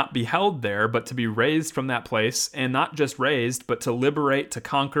able to not be held there, but to be raised from that place, and not just raised, but to liberate, to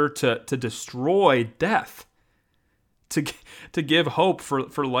conquer, to destroy death, to give hope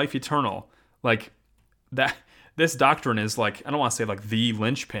for life eternal. Like, that, this doctrine is like, I don't want to say like the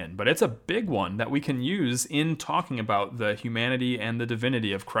linchpin, but it's a big one that we can use in talking about the humanity and the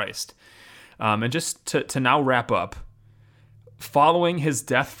divinity of Christ. And just to now wrap up, following his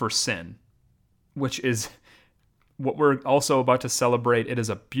death for sin, which is what we're also about to celebrate. It is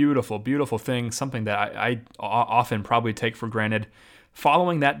a beautiful, beautiful thing, something that I often probably take for granted.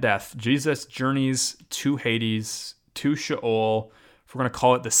 Following that death, Jesus journeys to Hades, to Sheol, if we're going to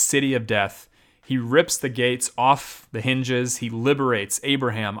call it the city of death. He rips the gates off the hinges. He liberates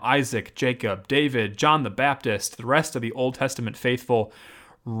Abraham, Isaac, Jacob, David, John the Baptist, the rest of the Old Testament faithful,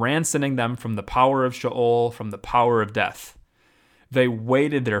 ransoming them from the power of Sheol, from the power of death. They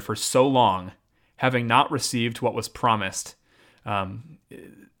waited there for so long, having not received what was promised,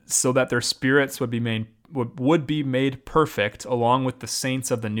 so that their spirits would be made perfect along with the saints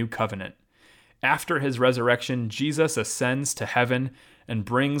of the new covenant. After his resurrection, Jesus ascends to heaven and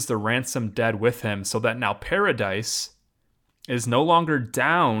brings the ransomed dead with him, so that now paradise is no longer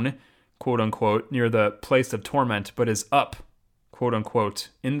down, quote unquote, near the place of torment, but is up, quote unquote,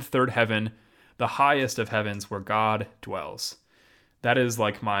 in the third heaven, the highest of heavens where God dwells. That is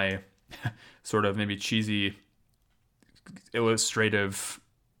like my sort of maybe cheesy illustrative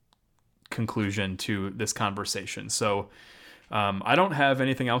conclusion to this conversation. So I don't have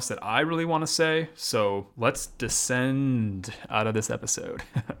anything else that I really want to say, so let's descend out of this episode.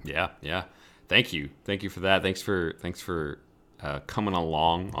 Yeah. Thank you for that. Thanks for coming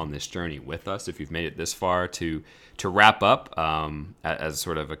along on this journey with us. If you've made it this far, to wrap up, as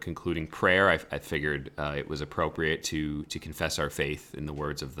sort of a concluding prayer, I figured it was appropriate to confess our faith in the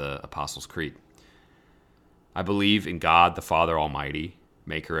words of the Apostles' Creed. I believe in God, the Father Almighty,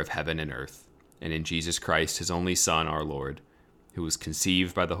 maker of heaven and earth, and in Jesus Christ, his only Son, our Lord, who was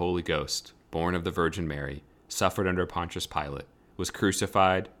conceived by the Holy Ghost, born of the Virgin Mary, suffered under Pontius Pilate, was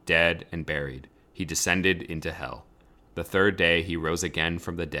crucified, dead, and buried. He descended into hell. The third day he rose again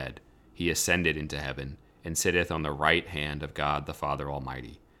from the dead. He ascended into heaven, and sitteth on the right hand of God the Father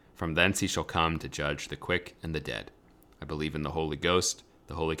Almighty. From thence he shall come to judge the quick and the dead. I believe in the Holy Ghost,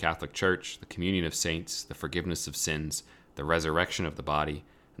 the Holy Catholic Church, the communion of saints, the forgiveness of sins, the resurrection of the body,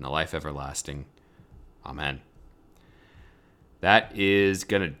 and the life everlasting. Amen. That is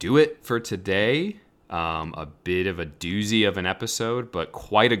going to do it for today. A bit of a doozy of an episode, but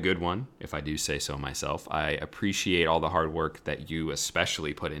quite a good one, if I do say so myself. I appreciate all the hard work that you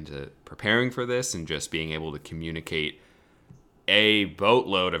especially put into preparing for this and just being able to communicate a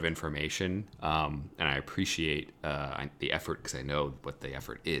boatload of information. And I appreciate the effort, because I know what the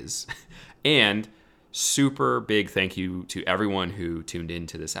effort is. And super big thank you to everyone who tuned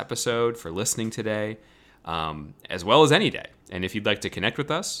into this episode, for listening today, as well as any day. And if you'd like to connect with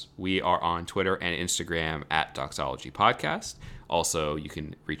us, we are on Twitter and Instagram at Doxology Podcast. Also, you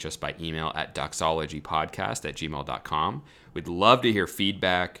can reach us by email at doxologypodcast@gmail.com. We'd love to hear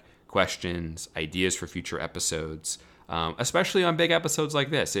feedback, questions, ideas for future episodes, especially on big episodes like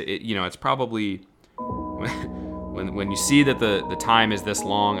this. It's probably when you see that the time is this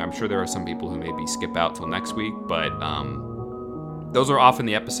long, I'm sure there are some people who maybe skip out till next week, but those are often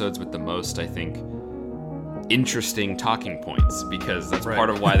the episodes with the most, I think, interesting talking points, because that's part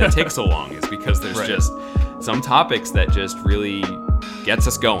of why that takes so long, is because there's just some topics that just really gets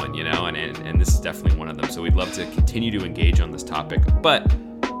us going, and this is definitely one of them. So we'd love to continue to engage on this topic, but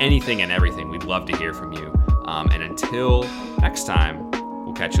anything and everything, we'd love to hear from you. And until next time,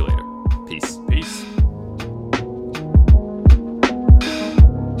 we'll catch you later. Peace.